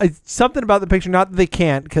don't. Something about the picture, not that they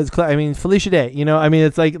can't, because Felicia Day.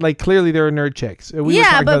 It's like clearly there are nerd chicks.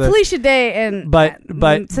 But Felicia Day and but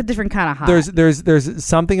it's a different kind of hot. There's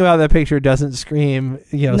something about that picture doesn't scream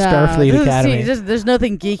Starfleet Academy. There's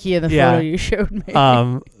nothing geeky in the photo you showed me.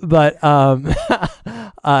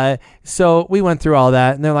 So we went through all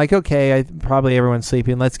that, and they're like, okay, probably everyone's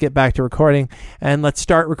sleeping. Let's get back to recording, and let's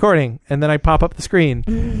start recording. And then I pop up the screen,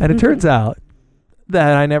 and it turns out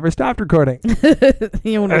that I never stopped recording.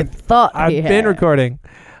 You would have thought I've been recording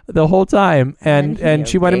the whole time, and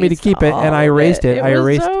she wanted me to keep it, and I erased it. I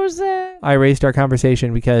erased our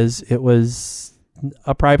conversation because it was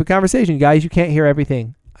a private conversation. Guys, you can't hear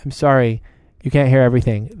everything. I'm sorry. You can't hear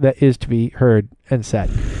everything that is to be heard and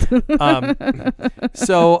said.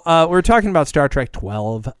 So we're talking about Star Trek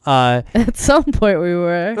 12. At some point we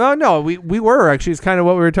were. Oh, no, we were actually. It's kind of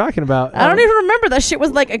what we were talking about. I don't even remember. That shit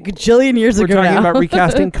was like a gajillion years ago We're talking now. about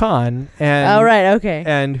recasting Khan. And, oh, right. Okay.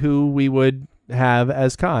 And who we would have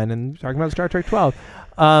as Khan. And talking about Star Trek 12.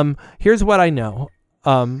 Here's what I know.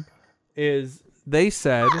 Is they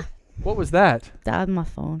said... What was that? That was my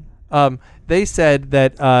phone. They said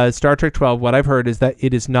that Star Trek 12, what I've heard is that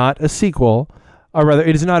it is not a sequel, or rather,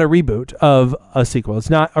 it is not a reboot of a sequel. It's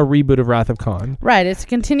not a reboot of Wrath of Khan. Right. It's a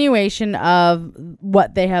continuation of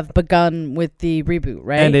what they have begun with the reboot,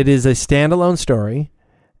 right? And it is a standalone story,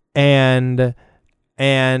 and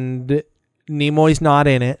Nimoy's not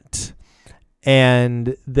in it,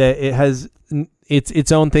 and that it has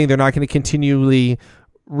its own thing. They're not going to continually...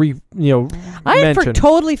 I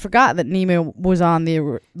totally forgot that Nimoy was on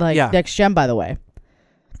the Next Gen, by the way.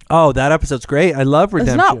 Oh, that episode's great. I love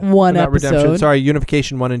Redemption. It's not one episode. Redemption. Sorry,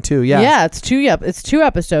 Unification 1 and 2. Yeah. Yeah, it's two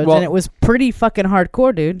episodes, and it was pretty fucking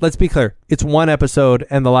hardcore, dude. Let's be clear. It's one episode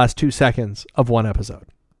and the last 2 seconds of one episode.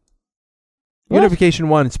 What? Unification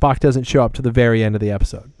 1, Spock doesn't show up to the very end of the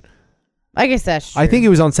episode. I guess that's true. I think he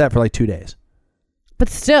was on set for like 2 days. But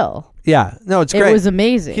still. Yeah. No, it's great. It was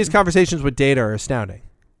amazing. His conversations with Data are astounding.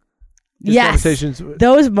 Yes,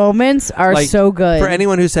 those moments are so good. For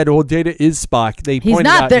anyone who said, "Well, Data is Spock," they point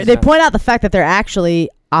out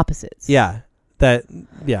Yeah, that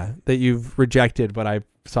you've rejected what I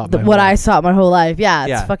saw. I saw my whole life. Yeah,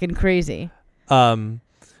 it's fucking crazy. So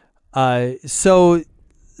I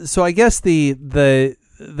guess the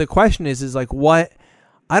question is like what.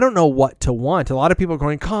 I don't know what to want. A lot of people are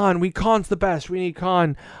going, Khan's the best. We need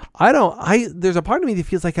Khan. There's a part of me that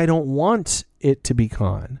feels like I don't want it to be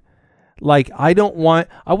Khan. Like, I want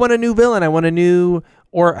a new villain. I want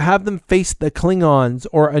or have them face the Klingons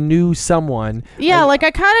or a new someone. Yeah, I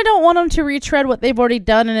kind of don't want them to retread what they've already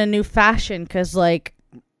done in a new fashion because,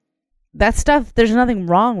 that stuff, there's nothing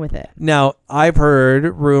wrong with it. Now, I've heard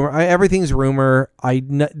rumor. Everything's rumor.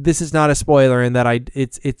 This is not a spoiler in that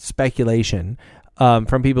it's speculation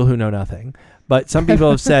from people who know nothing. But some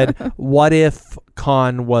people have said, what if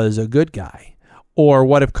Khan was a good guy? Or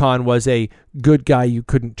what if Khan was a good guy you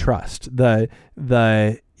couldn't trust? I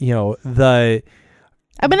guess there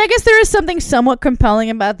is something somewhat compelling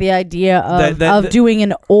about the idea of doing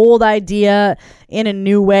an old idea in a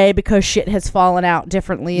new way because shit has fallen out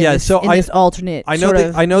differently in this alternate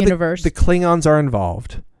universe. The Klingons are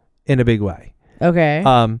involved in a big way. Okay.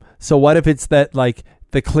 So what if it's that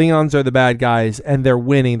the Klingons are the bad guys and they're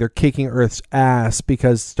winning, they're kicking Earth's ass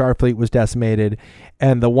because Starfleet was decimated,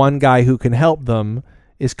 and the one guy who can help them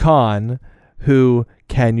is Khan, who,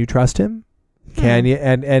 can you trust him? Can you?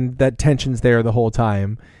 And that tension's there the whole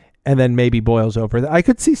time, and then maybe boils over. I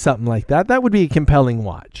could see something like that. That would be a compelling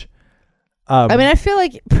watch. I feel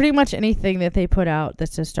like pretty much anything that they put out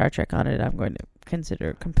that says Star Trek on it, I'm going to consider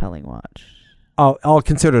a compelling watch. I'll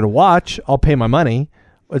consider it a watch. I'll pay my money.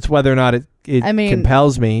 It's whether or not it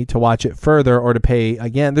compels me to watch it further or to pay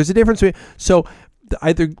again. There's a difference between... So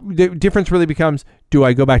the difference really becomes, do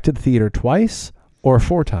I go back to the theater twice or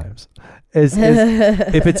 4 times?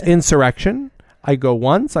 If it's Insurrection, I go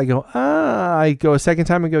once, I go a second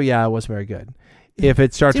time and go, yeah, it wasn't very good. If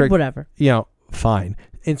it's Star Trek, whatever, fine.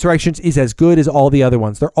 Insurrections is as good as all the other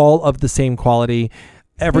ones. They're all of the same quality.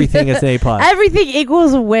 Everything is an A+. Everything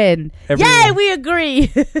equals a win. Yay, we agree.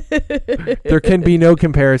 There can be no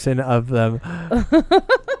comparison of them.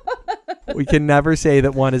 We can never say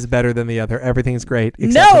that one is better than the other. Everything's great.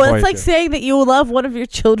 No, it's like saying that you love one of your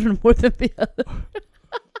children more than the other.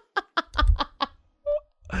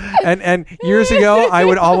 And years ago, I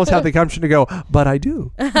would almost have the gumption to go, but I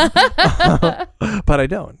do. But I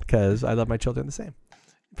don't, because I love my children the same.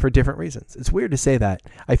 For different reasons. It's weird to say that.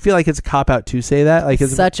 I feel like it's a cop-out to say that. Like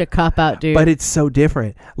it's such a cop-out, dude. But it's so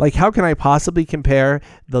different. Like, how can I possibly compare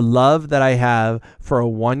the love that I have for a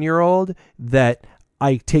 1-year-old that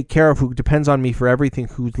I take care of, who depends on me for everything,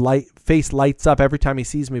 whose face lights up every time he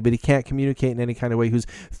sees me, but he can't communicate in any kind of way, who's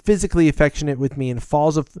physically affectionate with me and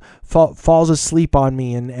falls asleep on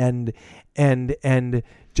me and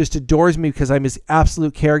just adores me because I'm his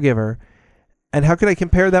absolute caregiver. And how can I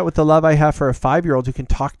compare that with the love I have for a 5-year-old who can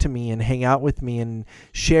talk to me and hang out with me and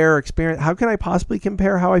share experience? How can I possibly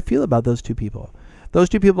compare how I feel about those two people? Those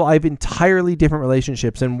two people, I have entirely different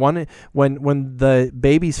relationships. And one, when the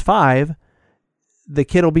baby's 5, the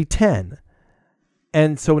kid will be 10.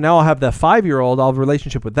 And so now I'll have the 5-year-old, I'll have a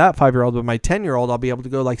relationship with that 5-year-old, but my 10-year-old, I'll be able to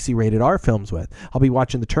go see rated R films with. I'll be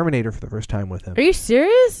watching The Terminator for the first time with him. Are you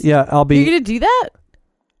serious? Yeah, I'll be. You're going to do that?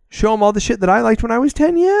 Show him all the shit that I liked when I was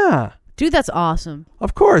 10, yeah. Dude, that's awesome.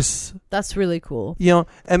 Of course. That's really cool.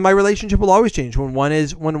 And my relationship will always change. When one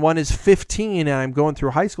is 15 and I'm going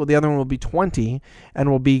through high school, the other one will be 20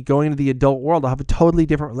 and will be going into the adult world. I'll have a totally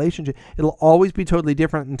different relationship. It'll always be totally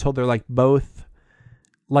different until they're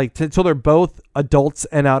until they're both adults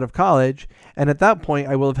and out of college. And at that point,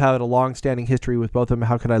 I will have had a long-standing history with both of them.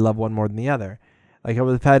 How could I love one more than the other? Like I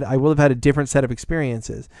will have had a different set of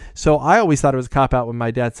experiences. So I always thought it was a cop-out when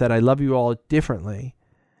my dad said, I love you all differently.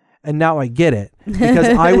 And now I get it, because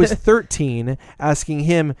I was 13 asking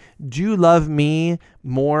him, do you love me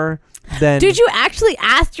more than... Did you actually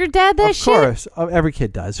ask your dad that shit? Of course. Every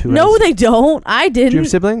kid does. No, they don't. I didn't. Do you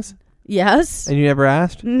have siblings? Yes. And you never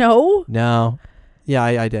asked? No. No. Yeah,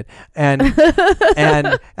 I did. And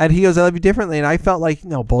and he goes, I love you differently. And I felt like,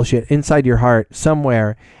 no, bullshit, inside your heart,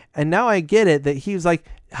 somewhere. And now I get it, that he was like,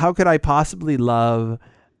 how could I possibly love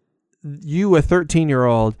you, a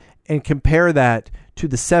 13-year-old, and compare that to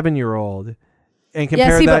the 7-year-old, and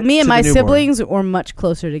compare that but me and my newborn. Siblings were much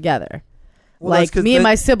closer together. Well, like me and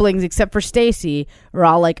my siblings, except for Stacy, are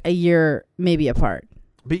all like a year maybe apart.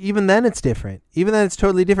 But even then it's different. Even then it's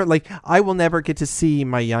totally different. Like, I will never get to see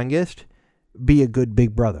my youngest be a good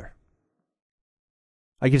big brother.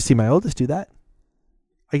 I get to see my oldest do that.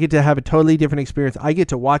 I get to have a totally different experience. I get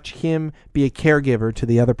to watch him be a caregiver to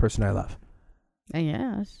the other person I love.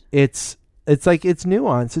 Yes. It's like, it's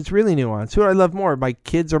nuanced. It's really nuanced. Who do I love more, my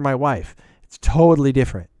kids or my wife? It's totally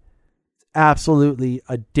different. It's absolutely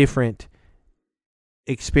a different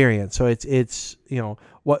experience. So it's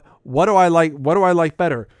what do I like? What do I like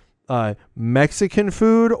better? Mexican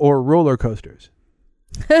food or roller coasters?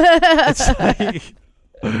 It's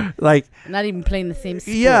like not even playing the same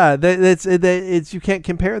sport. Yeah, it's you can't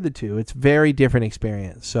compare the two. It's very different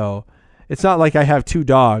experience. So it's not like I have 2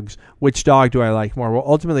 dogs. Which dog do I like more? Well,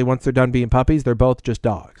 ultimately, once they're done being puppies, they're both just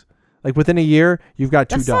dogs. Like within a year, you've got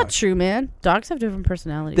 2 dogs. That's not true, man. Dogs have different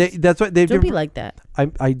personalities. That's what they've. Don't be like that.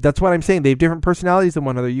 That's what I'm saying. They have different personalities than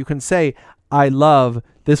one another. You can say, I love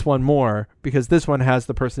this one more because this one has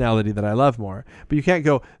the personality that I love more. But you can't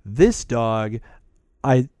go, this dog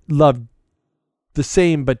I love the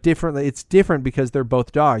same but differently. It's different because they're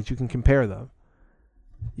both dogs. You can compare them.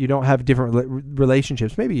 You don't have different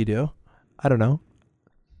relationships. Maybe you do. I don't know.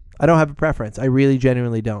 I don't have a preference. I really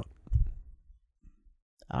genuinely don't.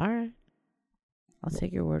 All right. I'll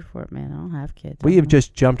take your word for it, man. I don't have kids. We have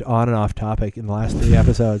just jumped on and off topic in the last 3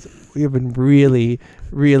 episodes. We have been really,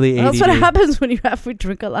 really ADD. That's what happens when we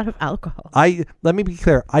drink a lot of alcohol. Let me be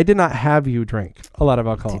clear. I did not have you drink a lot of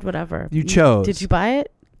alcohol. Dude, whatever. You chose. Did you buy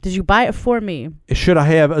it? Did you buy it for me? Should I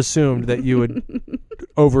have assumed that you would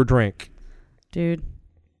overdrink? Dude,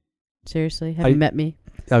 seriously, have you met me?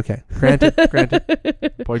 Okay, granted.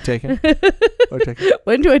 Point taken.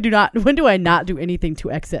 When do I not do anything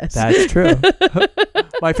to excess? That's true.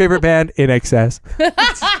 My favorite band, In Excess.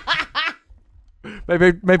 my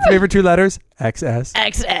favorite 2 letters, XS.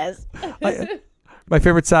 XS. My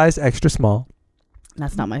favorite size, extra small.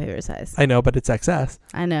 That's not my favorite size. I know, but it's XS.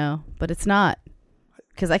 I know, but it's not,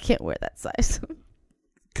 because I can't wear that size.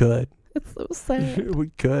 Good. It's so sad. We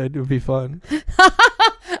could. It would be fun.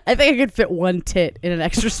 I think I could fit one tit in an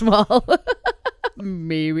extra small.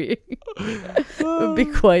 Maybe. It would be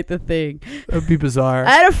quite the thing. It would be bizarre.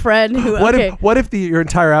 I had a friend who. What if your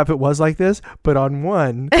entire outfit was like this, but on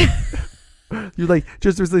one, you like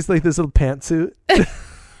just there's this little pantsuit.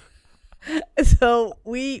 So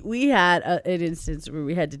we had an instance where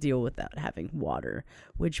we had to deal without having water,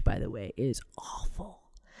 which, by the way, is awful.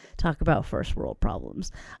 Talk about first world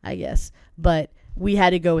problems, I guess. But we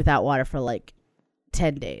had to go without water for like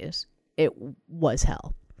 10 days. It was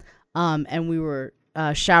hell. And we were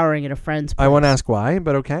showering at a friend's place. I won't ask why,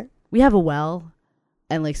 but okay. We have a well,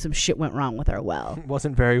 and like some shit went wrong with our well. It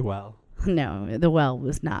wasn't very well. No, the well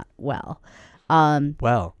was not well.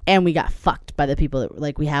 Well, and we got fucked by the people that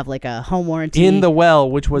like we have like a home warranty in the well,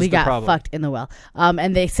 which was we the got problem. fucked in the well.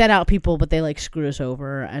 And they sent out people, but they like screwed us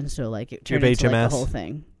over, and so like it turned into like the whole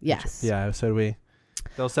thing. Yes. Yeah. So do we.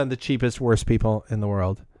 They'll send the cheapest, worst people in the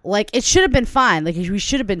world. Like it should have been fine. Like we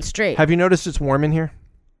should have been straight. Have you noticed it's warm in here?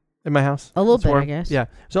 In my house? A little it's bit, warm. I guess. Yeah. It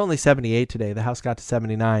was only 78 today. The house got to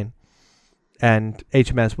 79. And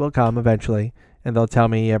HMS will come eventually, and they'll tell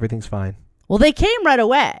me everything's fine. Well, they came right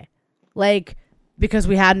away. Like, because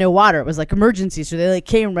we had no water. It was like emergency, so they like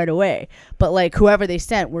came right away. But like whoever they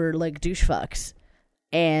sent were like douche fucks.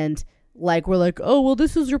 And like we're like, oh, well,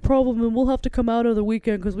 this is your problem, and we'll have to come out of the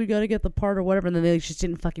weekend because we got to get the part or whatever. And then they just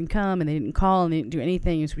didn't fucking come, and they didn't call, and they didn't do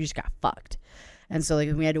anything, and so we just got fucked. And so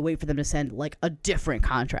like we had to wait for them to send like a different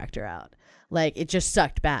contractor out. Like it just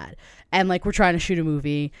sucked bad. And like we're trying to shoot a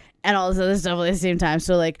movie and all this other stuff at the same time.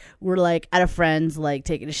 So like we're like at a friend's like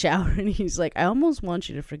taking a shower, and he's like, I almost want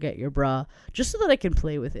you to forget your bra just so that I can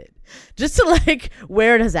play with it. Just to like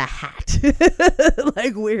wear it as a hat.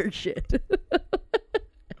 Like weird shit.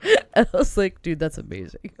 And I was like, dude, that's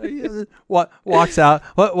amazing. What walks out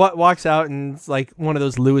and it's like one of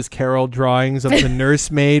those Lewis Carroll drawings of the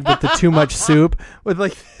nursemaid with the too much soup with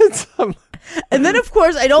like some. And then of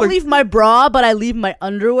course I don't leave my bra, but I leave my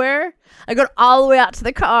underwear. I go all the way out to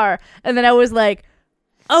the car, and then I was like,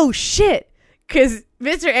 oh shit, because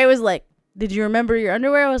Mr. A was like, did you remember your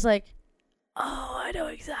underwear? I was like, oh, I know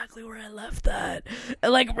exactly where I left that.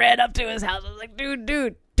 And like ran up to his house. I was like,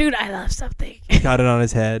 dude, I left something. Got it on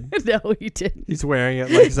his head. No, he didn't. He's wearing it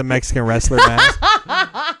like he's a Mexican wrestler mask.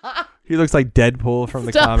 He looks like Deadpool from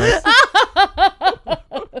the comics.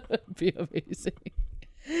 It'd be amazing.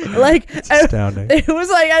 Like it's astounding. It was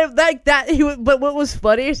like that. But what was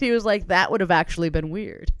funny is he was like, that would have actually been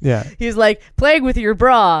weird. Yeah. He's like, playing with your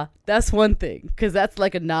bra. That's one thing, because that's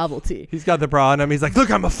like a novelty. He's got the bra on him. He's like, look,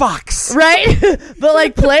 I'm a fox. Right? But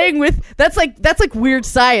like playing with that's like weird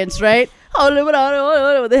science, right?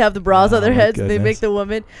 Oh, they have the bras on their heads and they make the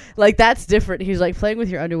woman like that's different. He's like, playing with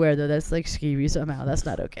your underwear though, that's like skeevy somehow. That's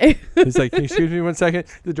not okay. He's like, can you excuse me 1 second?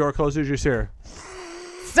 The door closes. You're here.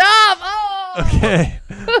 Stop! Oh. Okay.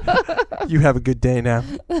 You have a good day now.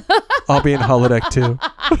 I'll be in holodeck too.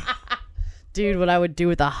 Dude, what I would do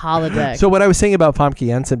with a holodeck. So what I was saying about Famke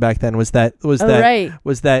Janssen back then was that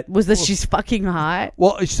she's fucking hot.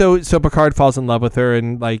 Well, so Picard falls in love with her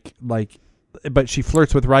and like, but she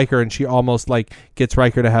flirts with Riker and she almost like gets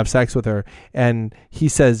Riker to have sex with her, and he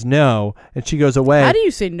says no, and she goes away. How do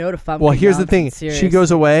you say no to Famke? Well, here's the thing: seriously? she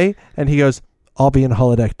goes away, and he goes, "I'll be in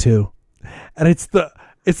holodeck too," and it's the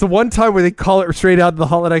one time where they call it straight out the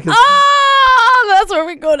holodeck. That's where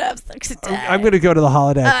we go to have sex today. I'm going to go to the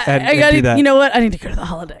holodeck and do that. You know what? I need to go to the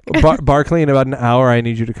holodeck. Barclay, in about an hour, I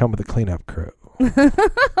need you to come with a cleanup crew.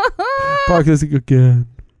 Barclay's like, again.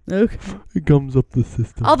 Okay. It comes up the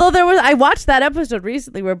system. Although I watched that episode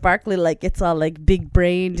recently where Barclay like gets all like big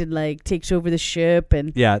brained and like takes over the ship,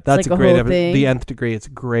 and yeah, that's like a great episode. The Nth Degree, it's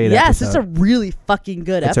a great episode. Yes, it's a really fucking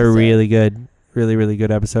good episode. It's a really good, really, really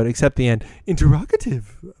good episode. Except the end,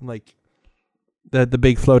 interrogative. I'm like, the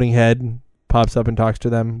big floating head pops up and talks to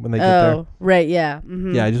them when they get there. Oh, right, yeah.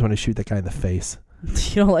 Mm-hmm. Yeah, I just want to shoot that guy in the face.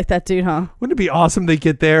 You don't like that dude, huh? Wouldn't it be awesome? They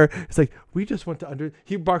get there. It's like, we just want to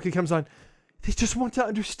Barclay comes on. They just want to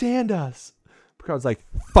understand us. Picard's like,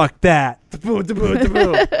 fuck that.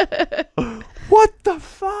 What the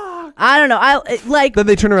fuck? I don't know. Then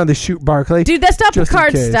they turn around, they shoot Barclay. Dude, that's not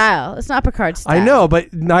Picard's style. It's not Picard's style. I know,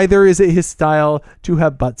 but neither is it his style to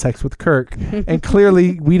have butt sex with Kirk. And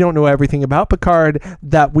clearly, we don't know everything about Picard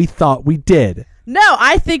that we thought we did. No,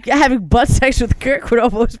 I think having butt sex with Kirk would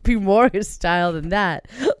almost be more his style than that.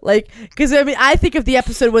 Like, because I mean, I think of the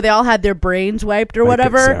episode where they all had their brains wiped or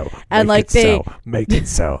whatever, and like they make it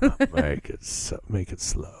so, make it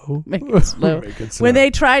slow, make it slow. When they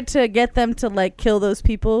tried to get them to like kill those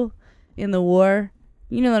people in the war,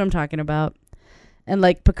 you know what I'm talking about, and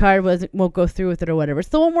like Picard won't go through with it or whatever. It's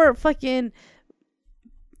the one where fucking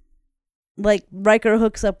like Riker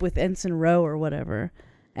hooks up with Ensign Ro or whatever,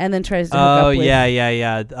 and then tries to hook up with...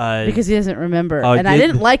 yeah. Because he doesn't remember. And I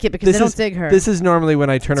didn't like it because they don't dig her. This is normally when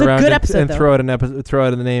I turn around and throw out throw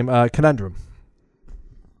out the name Conundrum.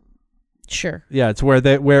 Sure. Yeah, it's where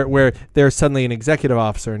they're suddenly an executive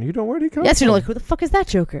officer, and you don't know where he comes from. Yes, you're like, who the fuck is that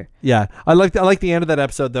Joker? Yeah, I like the end of that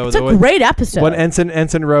episode though. It's a great episode. When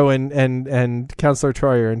Ensign Ro and Counselor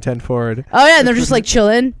Troy are in 10 forward. Oh yeah, and they're just like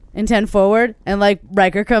chilling in 10 forward, and like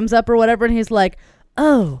Riker comes up or whatever, and he's like,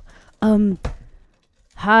 "Oh,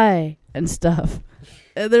 hi," and stuff,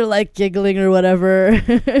 and they're like giggling or whatever.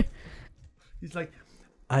 He's like,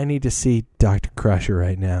 "I need to see Dr. Crusher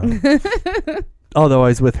right now." Although I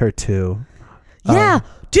was with her too. Yeah,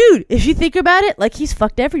 dude, if you think about it, like he's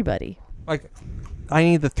fucked everybody. Like, I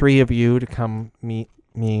need the three of you to come meet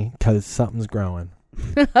me because something's growing.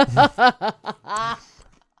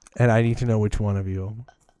 And I need to know which one of you.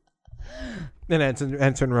 And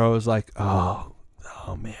Ensign Ro is like, oh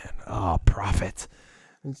man, prophets.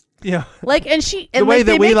 Yeah, like, and she and the way like,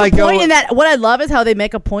 that they we make like a point go. In that, what I love is how they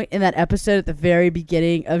make a point in that episode at the very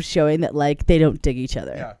beginning of showing that like they don't dig each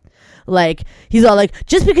other. Yeah. Like, he's all like,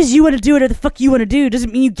 just because you want to do whatever the fuck you want to do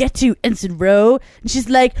doesn't mean you get to, Ensign Ro. And she's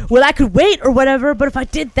like, well, I could wait or whatever, but if I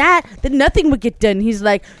did that, then nothing would get done. He's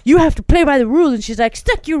like, you have to play by the rules. And she's like,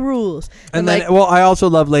 stick your rules. And then, like, well, I also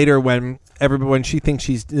love later when she thinks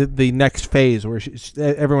she's the next phase where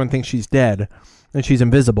everyone thinks she's dead and she's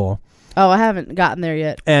invisible. Oh, I haven't gotten there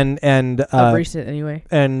yet. And of recent anyway.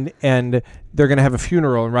 And they're going to have a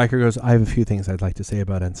funeral, and Riker goes, I have a few things I'd like to say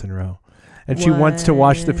about Ensign Ro. And she wants to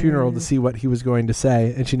watch the funeral to see what he was going to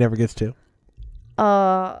say, and she never gets to. She's like,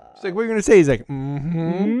 what are you going to say? He's like, I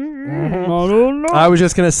don't know. I was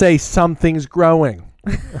just going to say something's growing.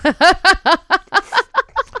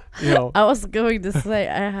 You know. I was going to say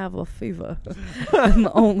I have a fever, and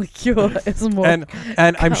the only cure is more. And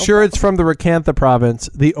I'm sure it's from the Rakantha province,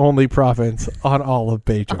 the only province on all of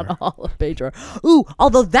Bajor. On all of Bajor. Ooh,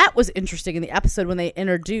 although that was interesting in the episode when they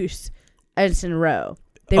introduced Ensign Ro.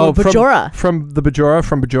 They were Bajora. From Bajor?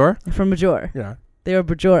 From Bajor. Yeah. They were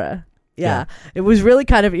Bajora. Yeah. It was really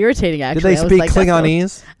kind of irritating, actually. Did they speak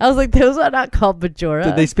Klingonese? I was like, those are not called Bajora.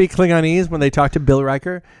 Did they speak Klingonese when they talked to Bill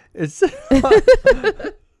Riker? It's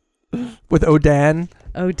with Odan.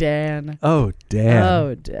 Odan.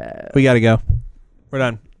 We got to go. We're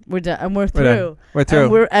done. We're done. And we're through. We're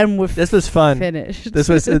through. This was fun. Finished.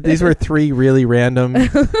 These were 3 really random,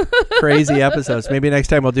 crazy episodes. Maybe next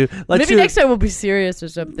time we'll do. Next time we'll be serious or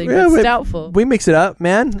something. Yeah, but doubtful. We mix it up,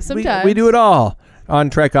 man. Sometimes we do it all on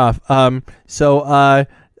Trek Off. This is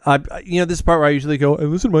the part where I usually go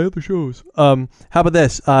and listen to my other shows. How about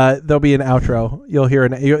this? There'll be an outro. You'll hear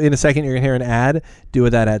in a second. You're gonna hear an ad. Do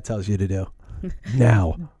what that ad tells you to do.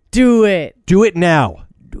 Now. Do it. Do it now.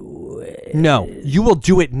 Do it. No, you will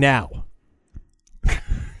do it now.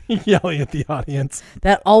 Yelling at the audience.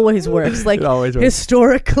 That always works. Like,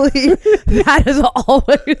 historically, that has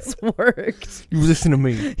always worked. You listen to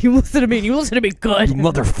me. You listen to me, and you listen to me good. You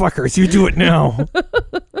motherfuckers, you do it now.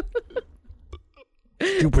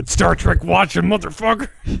 Stupid Star Trek watching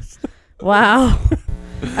motherfuckers. Wow.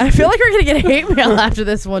 I feel like we're gonna get hate mail after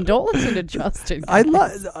this one. Don't listen to Justin. I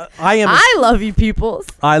love you peoples.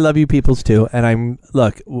 I love you peoples too. And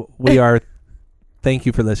we are. Thank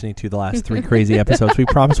you for listening to the last 3 crazy episodes. We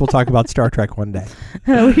promise we'll talk about Star Trek one day.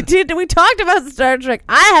 We did. We talked about Star Trek.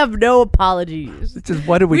 I have no apologies. It's just,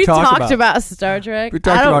 what did we talk about? We talked about Star Trek.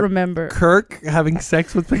 I don't remember. Kirk having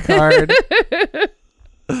sex with Picard.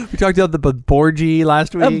 We talked about the Borgie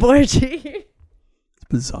last week. Borgie. It's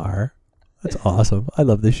bizarre. That's awesome. I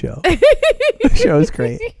love this show. The show is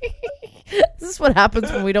great. This is what happens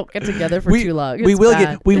when we don't get together for too long. We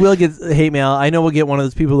will get hate mail. I know we'll get one of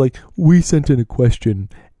those people like, we sent in a question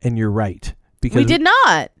and you're right. Because we did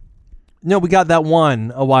not. No, we got that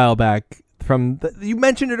one a while back from you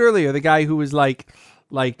mentioned it earlier. The guy who was like,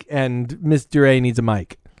 and Mr. A needs a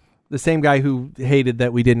mic. The same guy who hated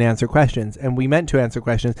that we didn't answer questions, and we meant to answer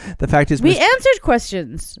questions. The fact is, we answered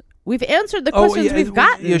questions. We've answered the questions we've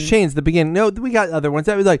gotten. Shane's the beginning. No, we got other ones.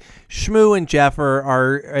 That was like Shmoo and Jeff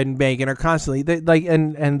and Megan are constantly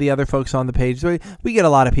and the other folks on the page. So we get a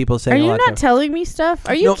lot of people saying. Are you not telling me stuff?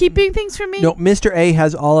 Are you keeping things from me? No, Mr. A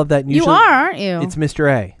has all of that. You are, aren't you? It's Mr.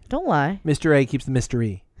 A. Don't lie. Mr. A keeps the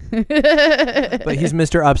mystery. But he's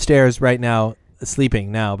Mr. Upstairs right now.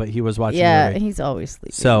 Sleeping now, but he was watching. Yeah, the movie. He's always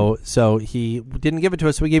sleeping. So he didn't give it to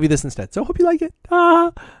us, so we gave you this instead. So I hope you like it.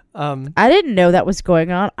 I didn't know that was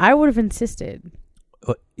going on. I would have insisted.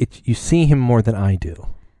 You see him more than I do.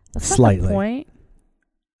 That's slightly. Not the point.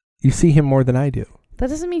 You see him more than I do. That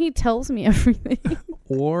doesn't mean he tells me everything.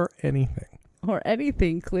 Or anything. Or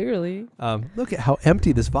anything, clearly. Look at how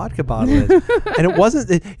empty this vodka bottle is. And it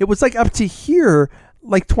wasn't, it was like up to here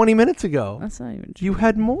like 20 minutes ago. That's not even true. You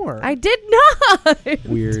had more. I did not.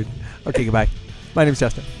 Weird. Okay, goodbye. My name's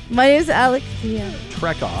Justin. My name's Alexia.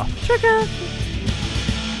 Trek off. Trek off.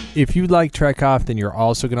 If you like Trek Off, then you're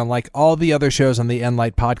also going to like all the other shows on the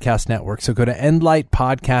Endlight Podcast Network. So go to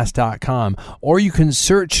endlightpodcast.com, or you can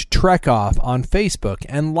search Trek Off on Facebook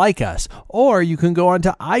and like us, or you can go onto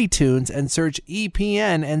iTunes and search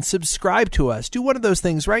EPN and subscribe to us. Do one of those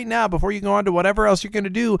things right now before you go on to whatever else you're going to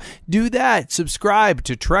do. Do that. Subscribe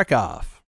to Trek Off.